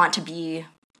actually want to be,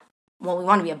 well, we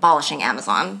want to be abolishing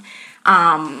Amazon,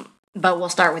 but we'll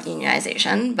start with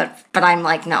unionization. But I'm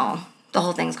like, no, the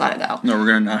whole thing's got to go. No, we're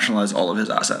going to nationalize all of his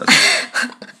assets.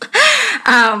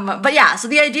 But yeah, so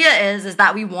the idea is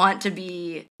that we want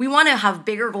to have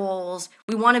bigger goals.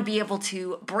 We want to be able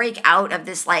to break out of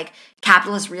this like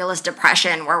capitalist realist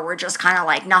depression where we're just kind of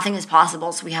like nothing is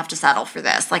possible, so we have to settle for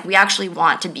this. Like we actually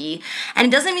want to be, and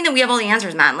it doesn't mean that we have all the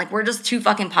answers, man. Like we're just two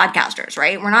fucking podcasters,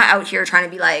 right? We're not out here trying to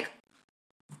be like,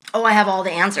 oh, I have all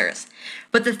the answers.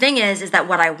 But the thing is that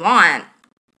what I want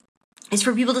is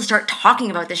for people to start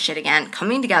talking about this shit again,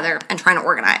 coming together and trying to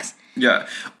organize. Yeah.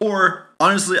 Or,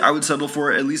 honestly, I would settle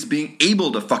for at least being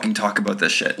able to fucking talk about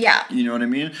this shit. Yeah. You know what I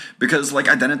mean? Because, like,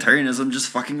 identitarianism just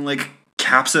fucking, like,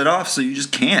 caps it off, so you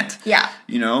just can't. Yeah.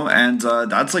 You know? And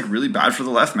that's, like, really bad for the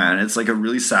left, man. It's, like, a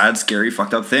really sad, scary,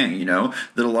 fucked up thing, you know?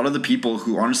 That a lot of the people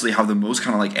who honestly have the most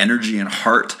kind of, like, energy and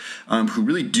heart, who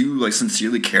really do, like,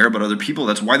 sincerely care about other people,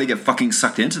 that's why they get fucking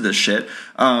sucked into this shit,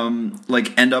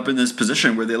 like, end up in this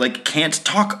position where they, like, can't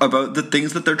talk about the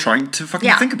things that they're trying to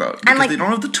fucking think about. Because and, like, they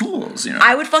don't have the tools, you know?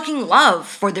 I would fucking love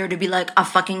for there to be, like, a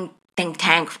fucking think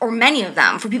tank, or many of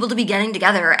them, for people to be getting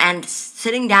together and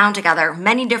sitting down together,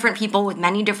 many different people with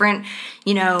many different,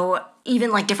 you know,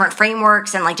 even like different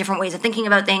frameworks and like different ways of thinking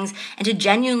about things, and to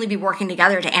genuinely be working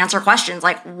together to answer questions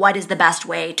like, what is the best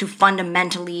way to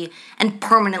fundamentally and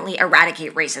permanently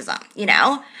eradicate racism? You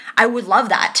know, I would love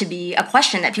that to be a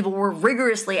question that people were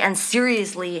rigorously and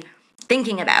seriously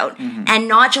thinking about, and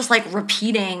not just like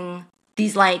repeating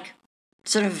these like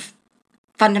sort of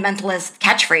fundamentalist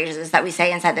catchphrases that we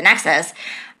say inside the Nexus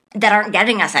that aren't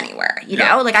getting us anywhere, you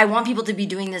know? Like, I want people to be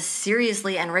doing this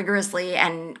seriously and rigorously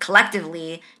and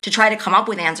collectively to try to come up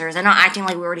with answers and not acting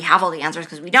like we already have all the answers,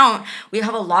 because we don't. We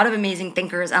have a lot of amazing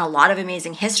thinkers and a lot of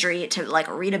amazing history to, like,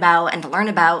 read about and to learn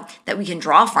about that we can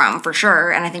draw from, for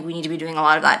sure, and I think we need to be doing a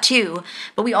lot of that, too.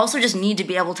 But we also just need to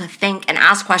be able to think and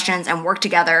ask questions and work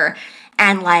together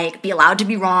and, like, be allowed to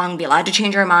be wrong, be allowed to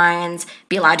change our minds,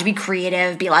 be allowed to be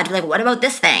creative, be allowed to be like, what about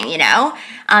this thing, you know?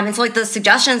 And so, like, the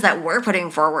suggestions that we're putting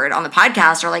forward on the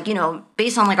podcast are, like, you know,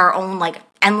 based on, like, our own, like,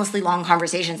 endlessly long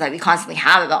conversations that we constantly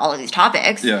have about all of these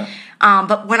topics. Yeah.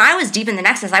 But when I was deep in the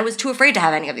Nexus, I was too afraid to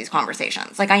have any of these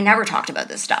conversations. Like, I never talked about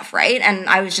this stuff, right? And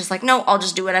I was just like, no, I'll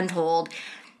just do what I'm told.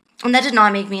 And that did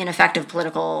not make me an effective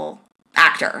political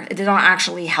actor. It did not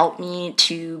actually help me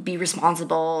to be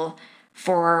responsible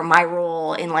for my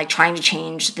role in, like, trying to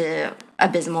change the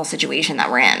abysmal situation that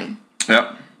we're in.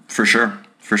 Yeah, for sure.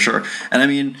 For sure. And I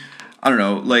mean, I don't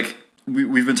know, like,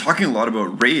 we've been talking a lot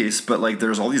about race, but, like,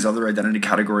 there's all these other identity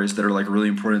categories that are, like, really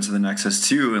important to the Nexus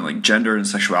too, and, like, gender and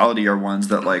sexuality are ones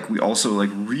that, like, we also, like,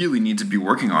 really need to be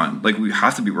working on. Like, we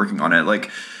have to be working on it. Like,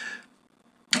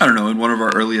 I don't know, in one of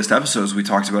our earliest episodes, we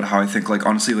talked about how I think, like,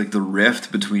 honestly, like, the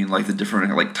rift between, like, the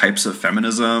different, like, types of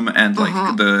feminism and,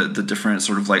 like, the different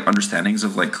sort of, like, understandings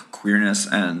of, like, queerness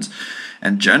and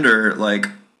gender, like,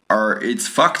 it's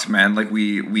fucked, man. Like,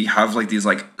 we have, like, these,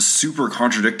 like, super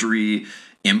contradictory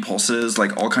impulses,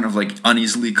 like, all kind of, like,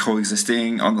 uneasily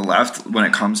coexisting on the left when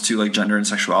it comes to, like, gender and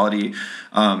sexuality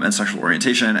and sexual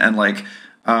orientation. And, like,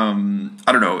 I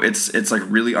don't know, it's like,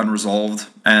 really unresolved,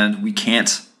 and we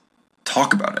can't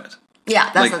talk about it.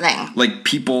 Yeah, that's like, the thing. Like,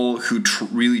 people who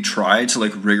really try to,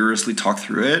 like, rigorously talk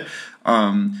through it,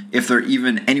 if they're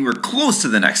even anywhere close to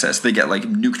the Nexus, they get, like,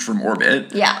 nuked from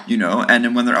orbit. Yeah. You know? And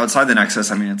then when they're outside the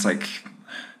Nexus, I mean, it's like...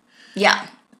 Yeah.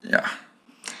 Yeah.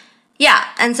 Yeah,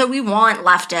 and so we want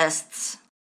leftists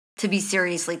to be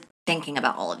seriously thinking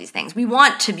about all of these things. We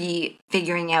want to be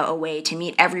figuring out a way to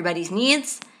meet everybody's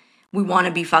needs. We want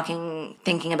to be fucking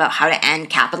thinking about how to end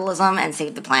capitalism and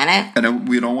save the planet. And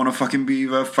we don't want to fucking be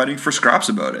fighting for scraps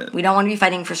about it. We don't want to be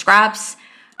fighting for scraps.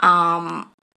 And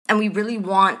we really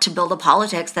want to build a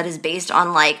politics that is based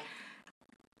on, like,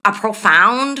 a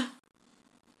profound,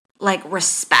 like,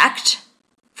 respect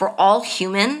for all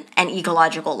human and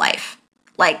ecological life.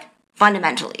 Like,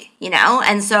 fundamentally, you know?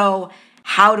 And so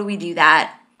how do we do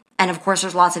that? And of course,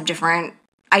 there's lots of different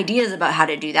ideas about how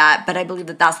to do that, but I believe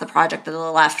that that's the project that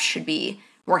the left should be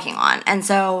working on. And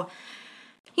so,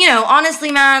 you know,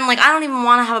 honestly, man, like, I don't even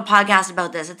want to have a podcast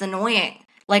about this. It's annoying.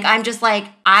 Like, I'm just like,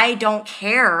 I don't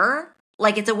care.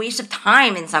 Like, it's a waste of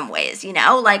time in some ways, you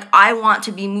know? Like, I want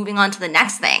to be moving on to the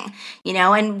next thing, you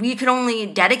know? And we could only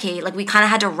dedicate, like, we kind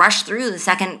of had to rush through the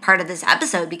second part of this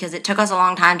episode because it took us a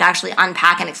long time to actually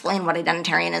unpack and explain what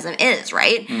identitarianism is,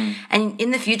 right? And in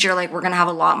the future, like, we're going to have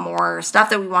a lot more stuff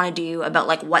that we want to do about,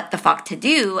 like, what the fuck to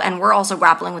do. And we're also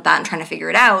grappling with that and trying to figure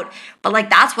it out. But,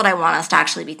 like, that's what I want us to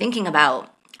actually be thinking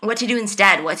about. What to do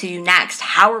instead, what to do next.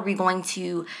 How are we going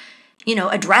to, you know,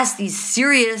 address these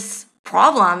serious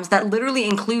problems that literally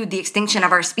include the extinction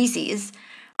of our species?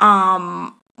 What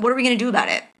are we going to do about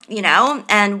it? You know?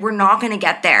 And we're not going to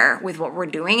get there with what we're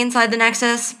doing inside the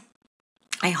Nexus.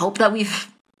 I hope that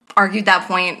we've argued that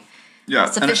point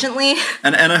sufficiently.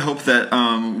 And I hope that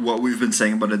what we've been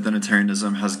saying about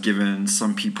identitarianism has given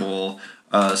some people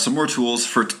some more tools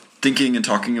for thinking and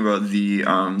talking about the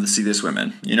See This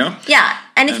women, you know? Yeah.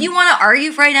 And if you want to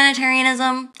argue for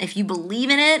identitarianism, if you believe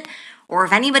in it, or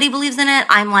if anybody believes in it,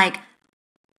 I'm like,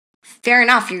 fair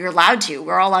enough, you're allowed to.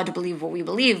 We're all allowed to believe what we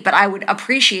believe, but I would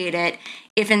appreciate it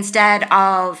if instead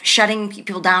of shutting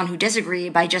people down who disagree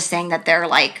by just saying that they're,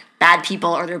 like, bad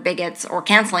people or they're bigots or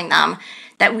canceling them,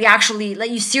 that we actually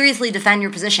let you seriously defend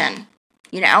your position,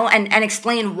 you know, and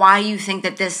explain why you think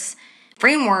that this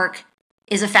framework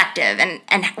is effective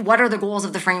and what are the goals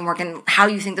of the framework and how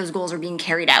you think those goals are being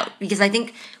carried out. Because I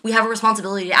think we have a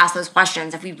responsibility to ask those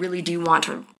questions if we really do want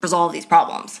to resolve these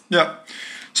problems. Yeah.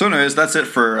 So anyways, that's it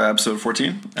for episode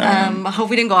 14. I hope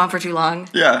we didn't go on for too long.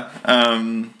 Yeah.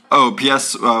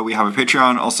 P.S. We have a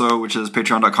Patreon also, which is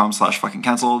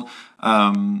patreon.com/fuckingcanceled.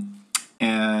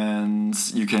 And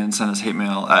you can send us hate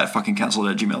mail at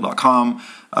fuckingcanceled@gmail.com.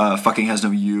 Fucking has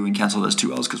no U and canceled has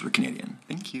 2 L's because we're Canadian.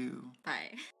 Thank you.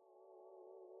 Bye.